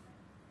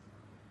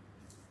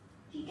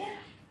 ठीक है।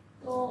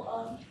 तो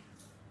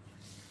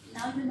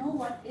now you know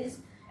what is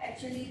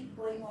actually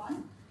going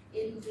on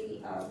in the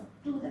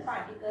to the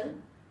particle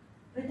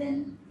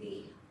within the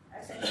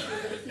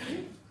centrifugal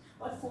field,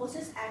 what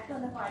forces act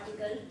on the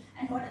particle,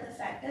 and what are the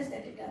factors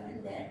that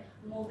determine their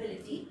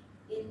mobility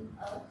in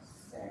a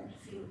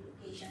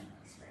centrifugation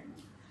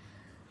experiment.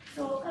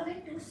 So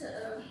coming to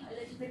a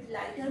little bit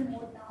lighter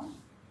mode now.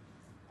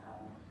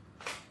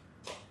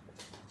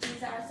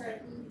 These are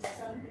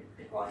some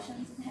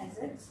precautions and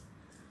hazards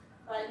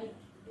while you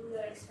do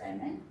your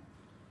experiment.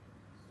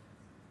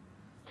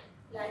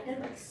 Lighter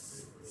but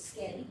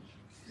scary.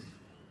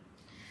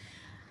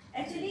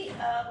 Actually,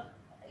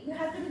 you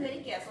have to be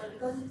very careful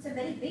because it's a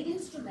very big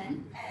instrument,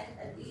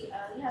 and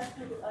you have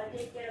to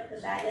take care of the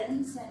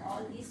balance and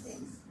all these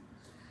things.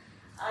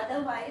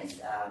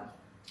 Otherwise,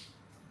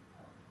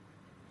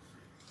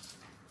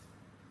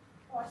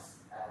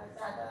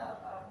 ज़्यादा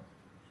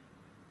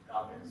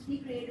problems भी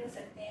create हो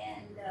सकते हैं,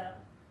 and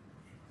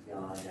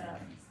your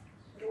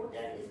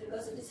rotor is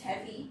because it is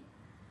heavy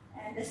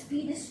and the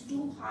speed is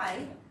too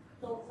high,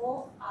 तो वो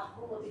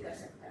आपको वो भी कर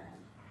सकता है।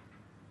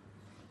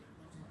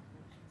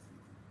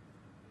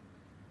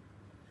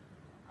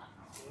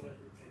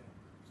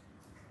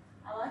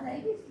 आवाज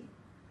आएगी इसकी?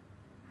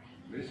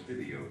 This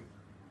video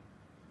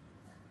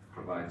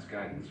provides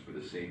guidance for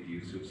the safe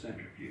use of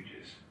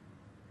centrifuges.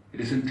 It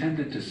is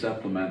intended to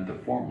supplement the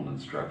formal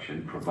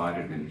instruction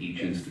provided in each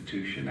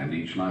institution and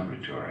each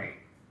laboratory.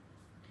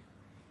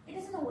 It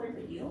is an old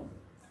video,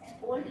 an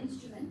old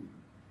instrument,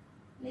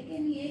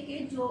 लेकिन ये कि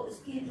जो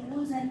इसके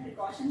rules and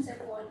precautions are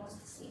almost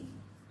the same.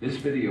 This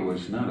video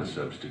is not a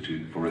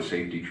substitute for a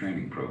safety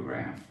training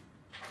program.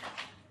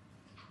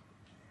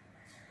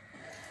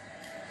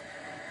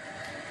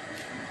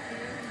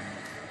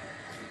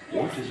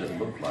 What does it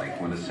look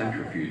like when a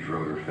centrifuge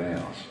rotor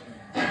fails?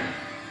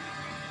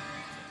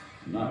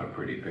 Not a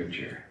pretty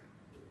picture.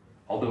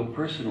 Although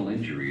personal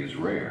injury is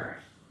rare,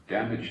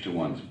 damage to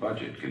one's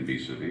budget can be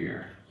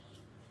severe.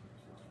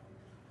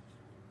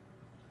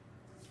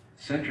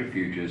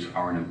 Centrifuges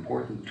are an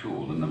important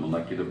tool in the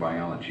molecular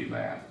biology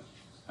lab,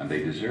 and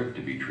they deserve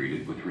to be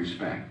treated with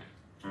respect.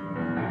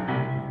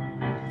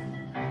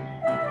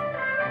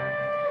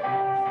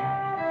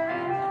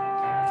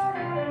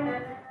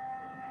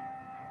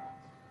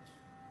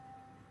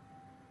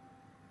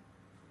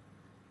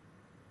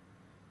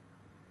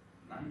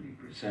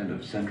 90%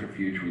 of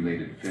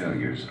centrifuge-related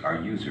failures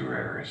are user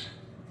errors.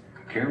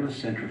 Careless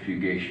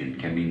centrifugation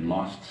can mean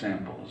lost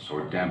samples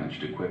or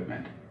damaged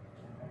equipment.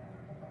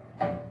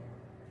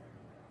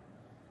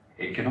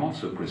 It can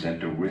also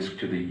present a risk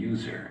to the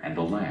user and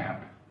the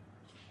lab.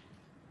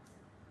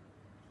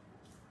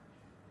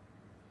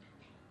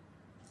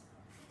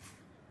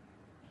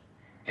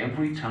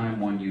 Every time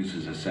one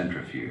uses a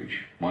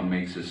centrifuge, one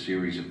makes a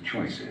series of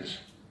choices.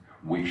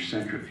 Which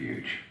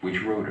centrifuge,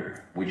 which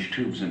rotor, which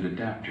tubes and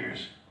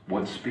adapters,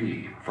 what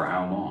speed, for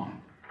how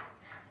long.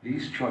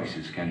 These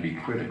choices can be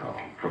critical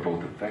for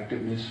both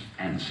effectiveness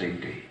and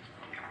safety.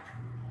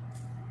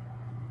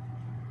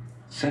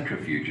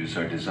 Centrifuges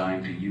are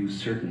designed to use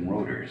certain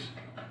rotors.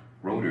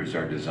 Rotors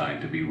are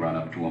designed to be run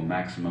up to a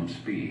maximum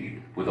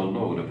speed with a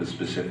load of a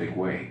specific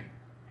weight.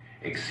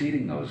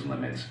 Exceeding those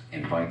limits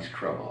invites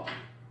trouble.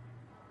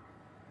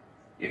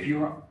 If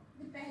you are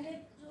पहले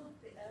जो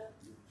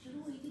शुरू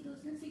हुई थी तो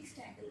उसमें fixed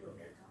angle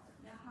rotor था,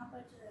 यहाँ पर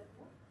जो है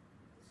वो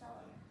दूसरा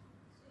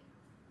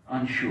वाला।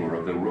 unsure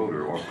of the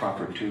rotor or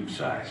proper tube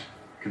size,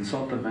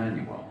 consult the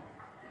manual.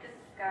 This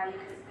guy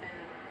has been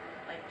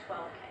like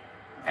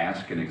 12K.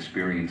 Ask an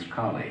experienced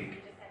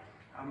colleague,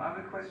 I have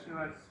a question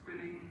about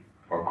spinning.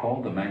 or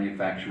call the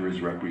manufacturer's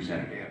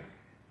representative.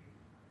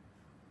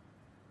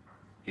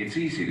 It's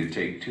easy to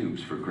take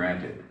tubes for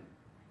granted,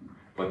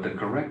 but the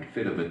correct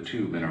fit of a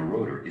tube in a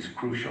rotor is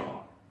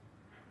crucial.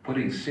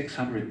 Putting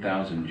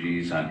 600,000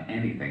 Gs on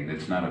anything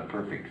that's not a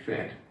perfect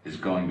fit is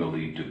going to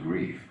lead to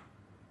grief.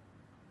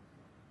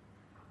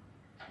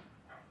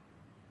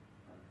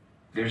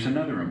 There's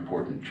another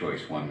important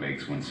choice one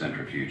makes when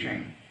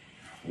centrifuging.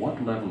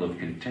 What level of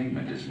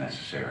containment is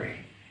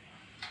necessary?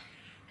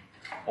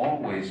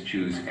 Always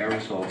choose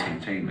aerosol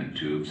containment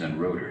tubes and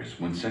rotors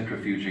when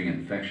centrifuging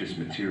infectious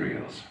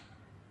materials.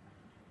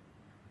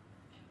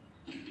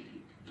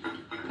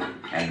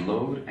 And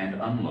load and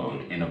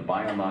unload in a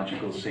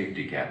biological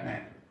safety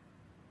cabinet.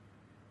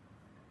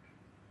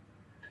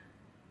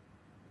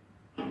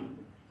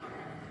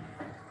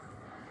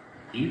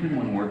 Even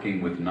when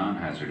working with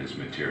non-hazardous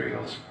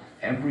materials,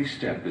 every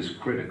step is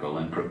critical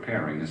in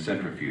preparing a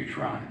centrifuge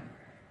run.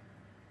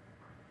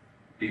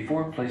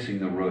 Before placing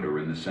the rotor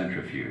in the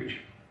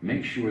centrifuge,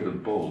 make sure the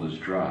bowl is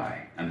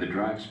dry and the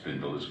drive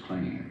spindle is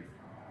clean.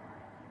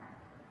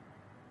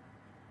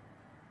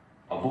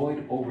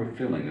 Avoid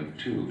overfilling of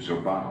tubes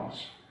or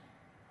bottles.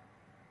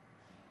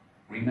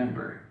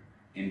 Remember,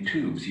 in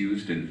tubes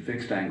used in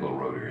fixed angle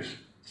rotors,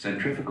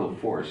 centrifugal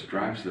force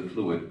drives the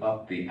fluid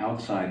up the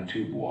outside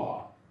tube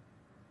wall.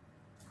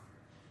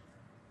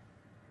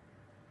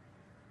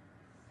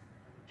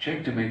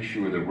 Check to make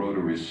sure the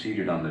rotor is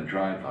seated on the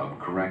drive hub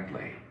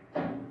correctly.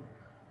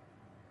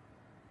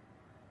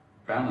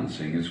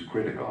 Balancing is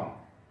critical.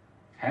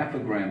 Half a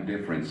gram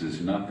difference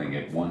is nothing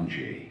at 1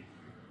 G.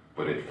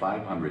 But at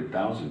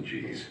 500,000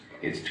 Gs,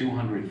 it's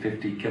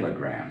 250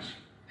 kilograms,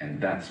 and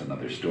that's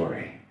another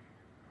story.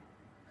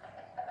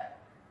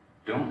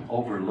 Don't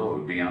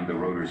overload beyond the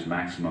rotor's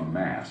maximum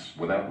mass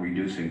without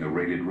reducing the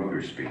rated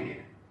rotor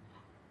speed.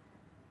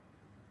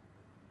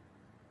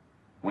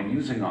 When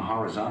using a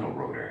horizontal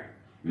rotor,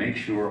 make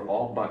sure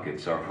all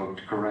buckets are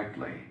hooked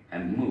correctly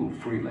and move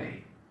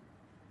freely.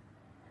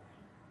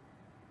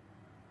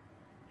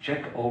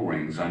 Check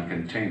O-rings on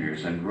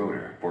containers and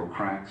rotor for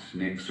cracks,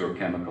 nicks, or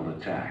chemical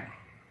attack.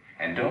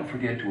 And don't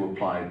forget to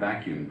apply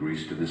vacuum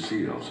grease to the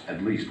seals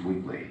at least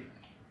weekly.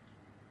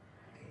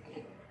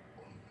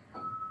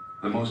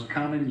 The most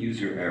common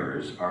user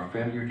errors are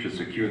failure to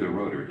secure the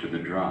rotor to the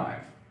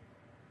drive,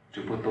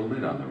 to put the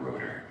lid on the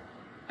rotor,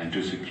 and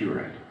to secure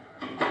it.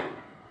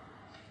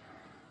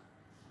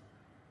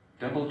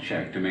 Double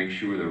check to make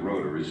sure the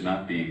rotor is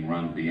not being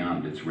run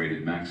beyond its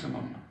rated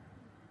maximum.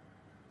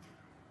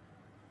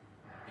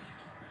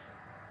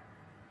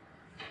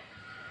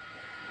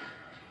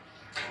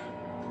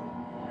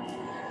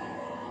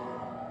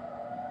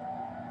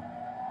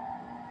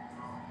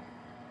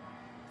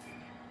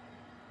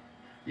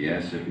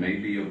 Yes, it may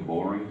be a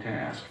boring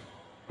task,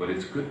 but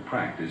it's good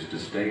practice to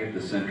stay at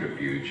the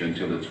centrifuge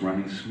until it's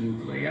running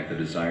smoothly at the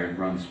desired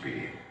run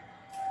speed.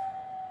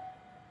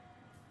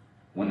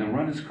 When the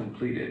run is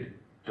completed,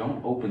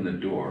 don't open the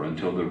door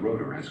until the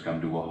rotor has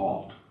come to a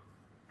halt.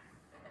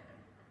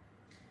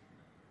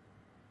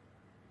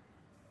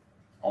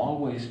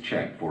 Always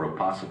check for a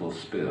possible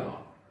spill,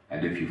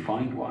 and if you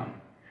find one,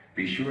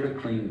 be sure to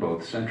clean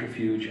both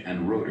centrifuge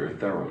and rotor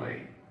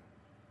thoroughly.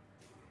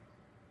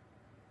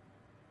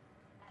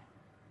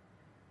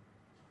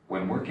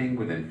 When working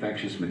with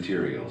infectious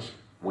materials,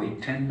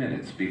 wait 10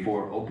 minutes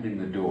before opening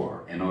the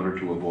door in order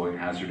to avoid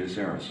hazardous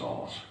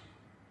aerosols.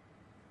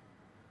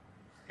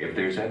 If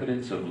there's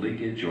evidence of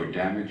leakage or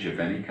damage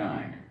of any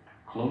kind,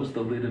 close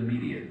the lid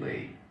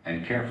immediately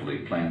and carefully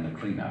plan the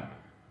cleanup.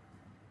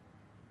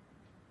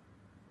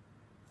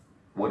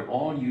 What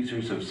all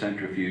users of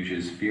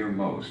centrifuges fear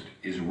most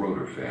is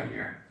rotor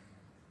failure.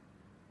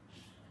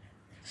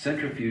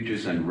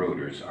 Centrifuges and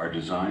rotors are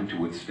designed to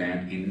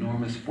withstand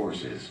enormous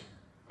forces,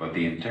 but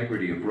the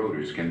integrity of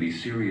rotors can be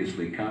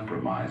seriously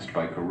compromised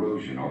by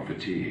corrosion or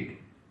fatigue.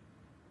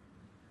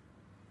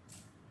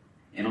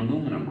 In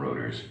aluminum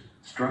rotors,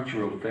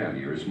 structural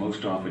failure is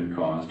most often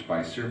caused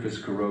by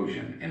surface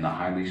corrosion in the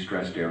highly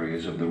stressed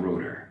areas of the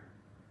rotor.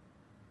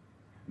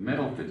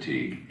 Metal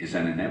fatigue is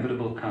an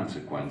inevitable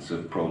consequence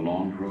of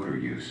prolonged rotor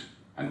use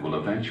and will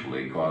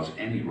eventually cause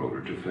any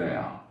rotor to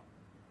fail.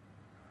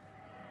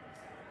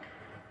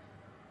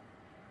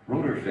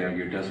 Rotor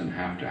failure doesn't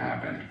have to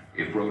happen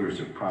if rotors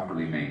are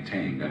properly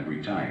maintained and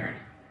retired.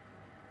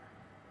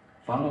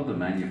 Follow the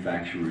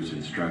manufacturer's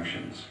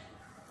instructions.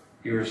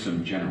 Here are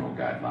some general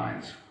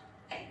guidelines.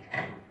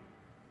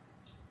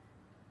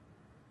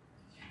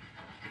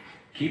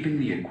 Keeping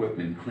the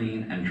equipment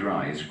clean and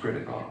dry is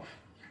critical.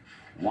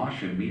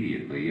 Wash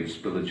immediately if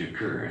spillage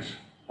occurs,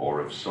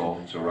 or if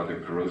salts or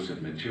other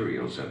corrosive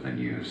materials have been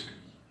used.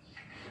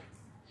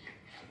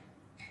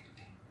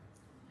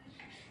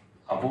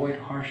 Avoid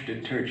harsh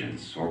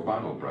detergents or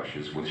bottle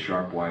brushes with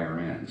sharp wire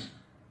ends,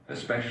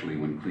 especially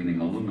when cleaning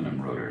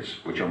aluminum rotors,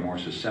 which are more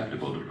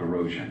susceptible to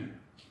corrosion.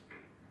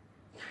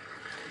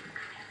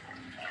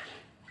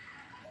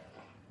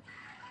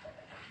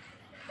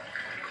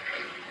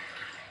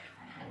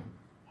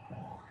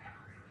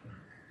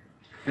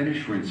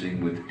 Finish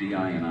rinsing with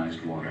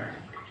deionized water.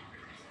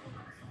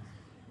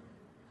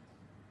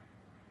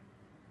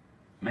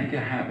 Make a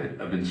habit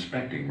of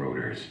inspecting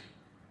rotors.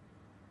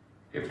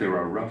 If there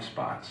are rough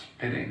spots,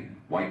 pitting,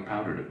 white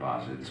powder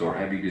deposits, or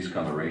heavy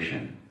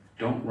discoloration,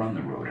 don't run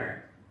the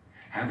rotor.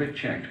 Have it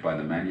checked by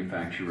the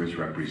manufacturer's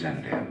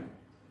representative.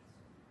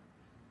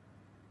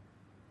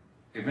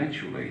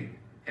 Eventually,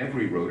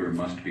 every rotor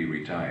must be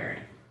retired,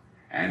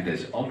 and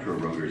as ultra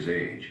rotors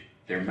age,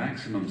 their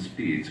maximum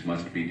speeds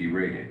must be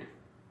derated.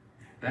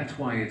 That's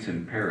why it's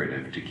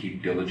imperative to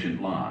keep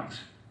diligent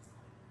logs.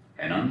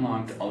 An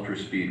unlocked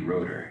ultra-speed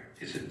rotor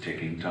is a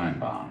ticking time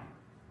bomb.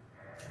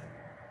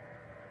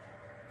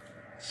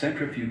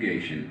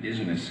 Centrifugation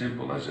isn't as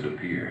simple as it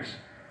appears.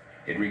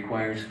 It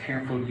requires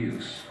careful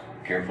use,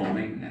 careful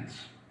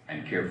maintenance,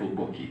 and careful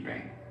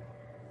bookkeeping.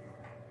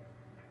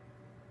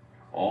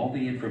 All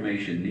the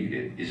information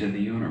needed is in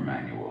the owner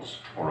manuals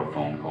or a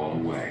phone call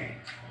away.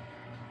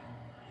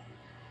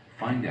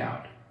 Find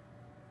out.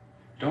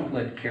 Don't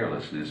let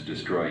carelessness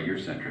destroy your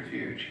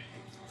centrifuge.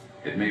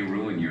 It may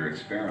ruin your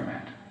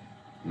experiment,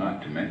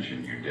 not to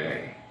mention your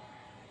day.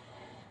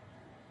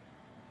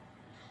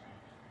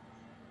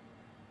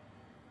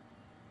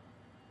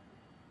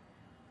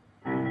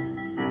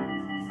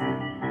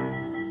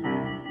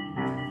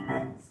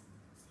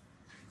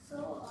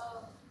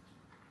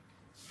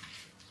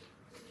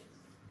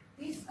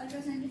 These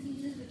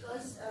ultracentrifuges,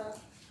 because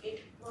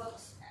it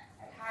works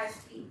at high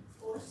speed,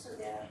 of course, so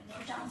there are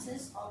no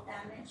chances of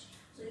damage,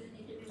 so you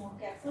need to be more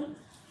careful.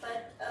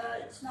 But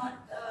it's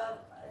not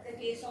the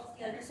case of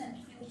the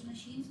ultracentrifuge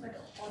machines, but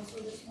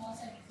also the small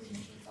centrifuge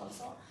machines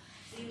also.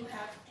 So you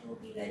have to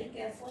be very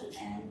careful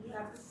and you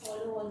have to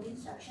follow all the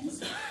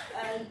instructions.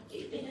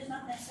 It is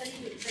not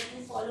necessary that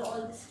you follow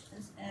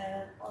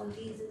all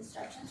these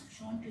instructions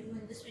shown to you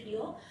in this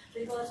video,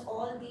 because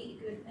all the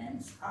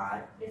equipments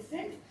are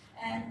different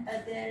and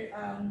their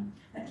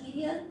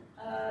material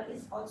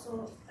is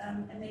also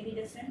maybe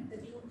different. The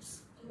tube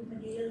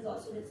material is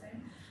also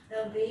different.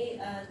 The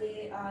way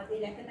they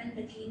recommend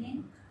the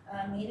cleaning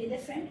may be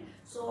different.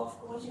 So of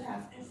course you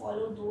have to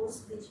follow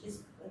those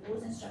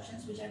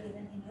instructions which are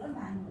given in your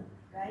manual,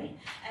 right?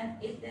 And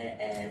if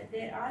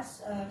there are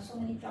so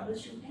many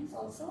troubleshootings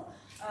also,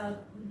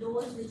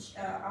 those which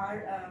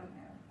are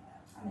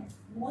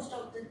most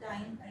of the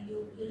time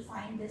you'll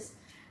find this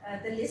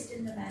the list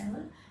in the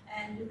manual,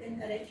 and you can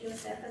correct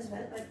yourself as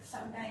well. But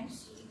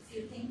sometimes if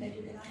you think that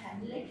you cannot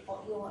handle it,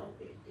 or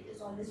it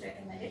is always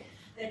recommended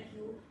that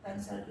you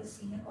consult your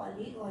senior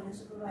colleague or your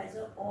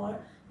supervisor or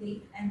the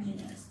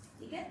engineers.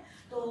 ठीक है?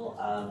 तो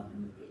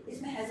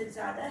इसमें hazard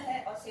ज़्यादा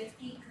है और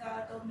safety का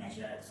तो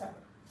major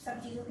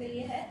सब चीज़ों के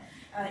लिए है.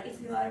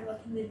 If you are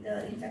working with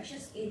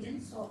infectious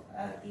agents, so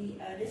the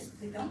risk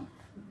become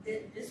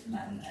this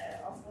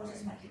of course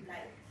is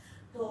multiplied.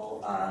 तो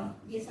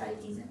ये सारी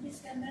चीज़ें थी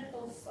इसके अंदर. तो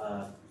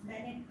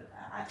मैंने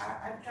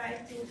I've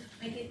tried to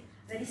make it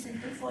very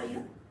simple for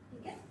you,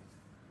 ठीक है?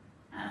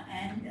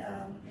 And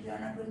you are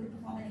not going to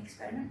perform any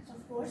experiments,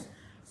 of course.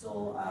 So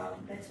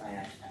that's why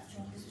I've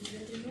shown this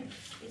video to you.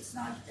 It's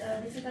not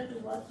difficult to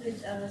work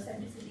with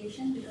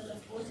centrifugation, because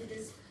of course it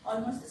is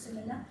almost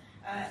similar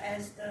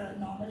as the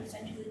normal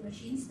centrifuge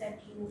machines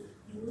that you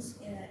use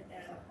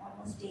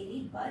almost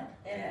daily. But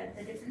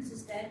the difference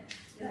is that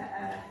you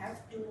have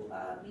to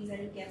be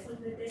very careful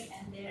with it,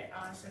 and there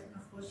are certain,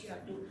 of course, you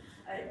have to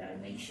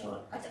make sure.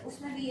 अच्छा,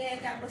 उसमें भी है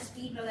कि आपको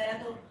speed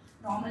वगैरह तो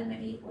normal में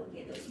भी होती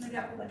है, तो इसमें भी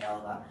आपको पता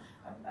होगा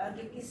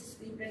कि किस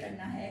स्पीड पे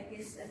करना है,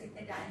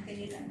 कितने टाइम के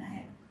लिए करना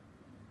है,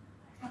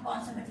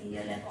 कौन सा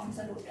मटेरियल है, कौन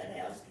सा रोटर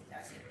है, और उसकी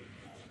क्या सेफ्टी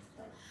है.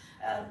 तो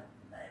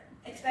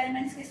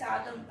एक्सपेरिमेंट्स के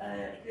साथ और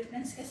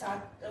इक्विपमेंट्स के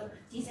साथ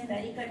चीज़ें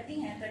वेरी करती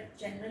हैं, बट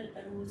जनरल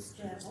रूल्स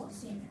जो है वो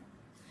सेम है.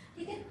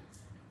 ठीक है?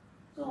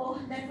 तो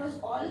दैट वाज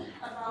ऑल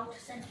अबाउट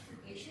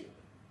सेंट्रिफिकेशन.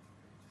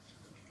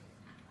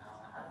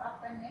 अब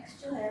आपका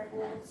नेक्स्ट जो है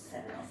वो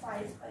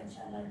 705 का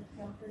इंशाल्लाह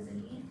डॉक्टर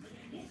जलील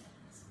करेंगे.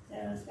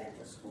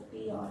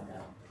 spectroscopy or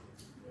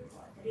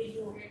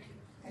radio activity.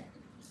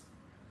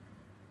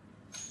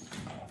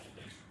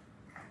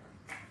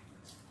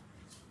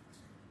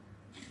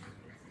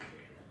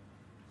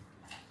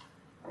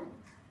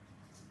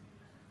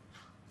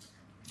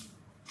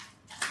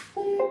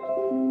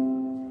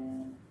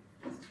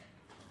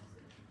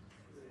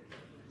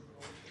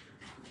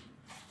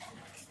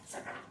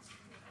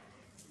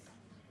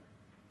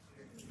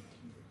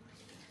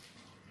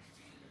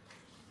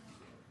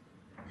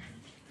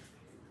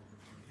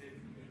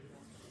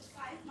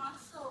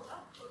 Marks का होगा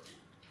टोटल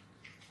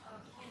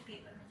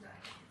पेपर में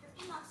जाएगा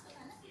 50 मार्क्स का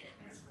था ना ये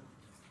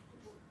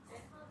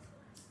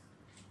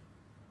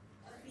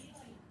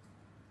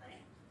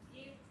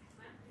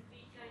मैं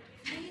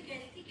ये कह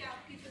रही थी कि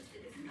आपके जो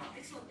डिफरेंट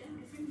टॉपिक्स होते हैं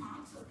डिफरेंट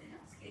मार्क्स होते हैं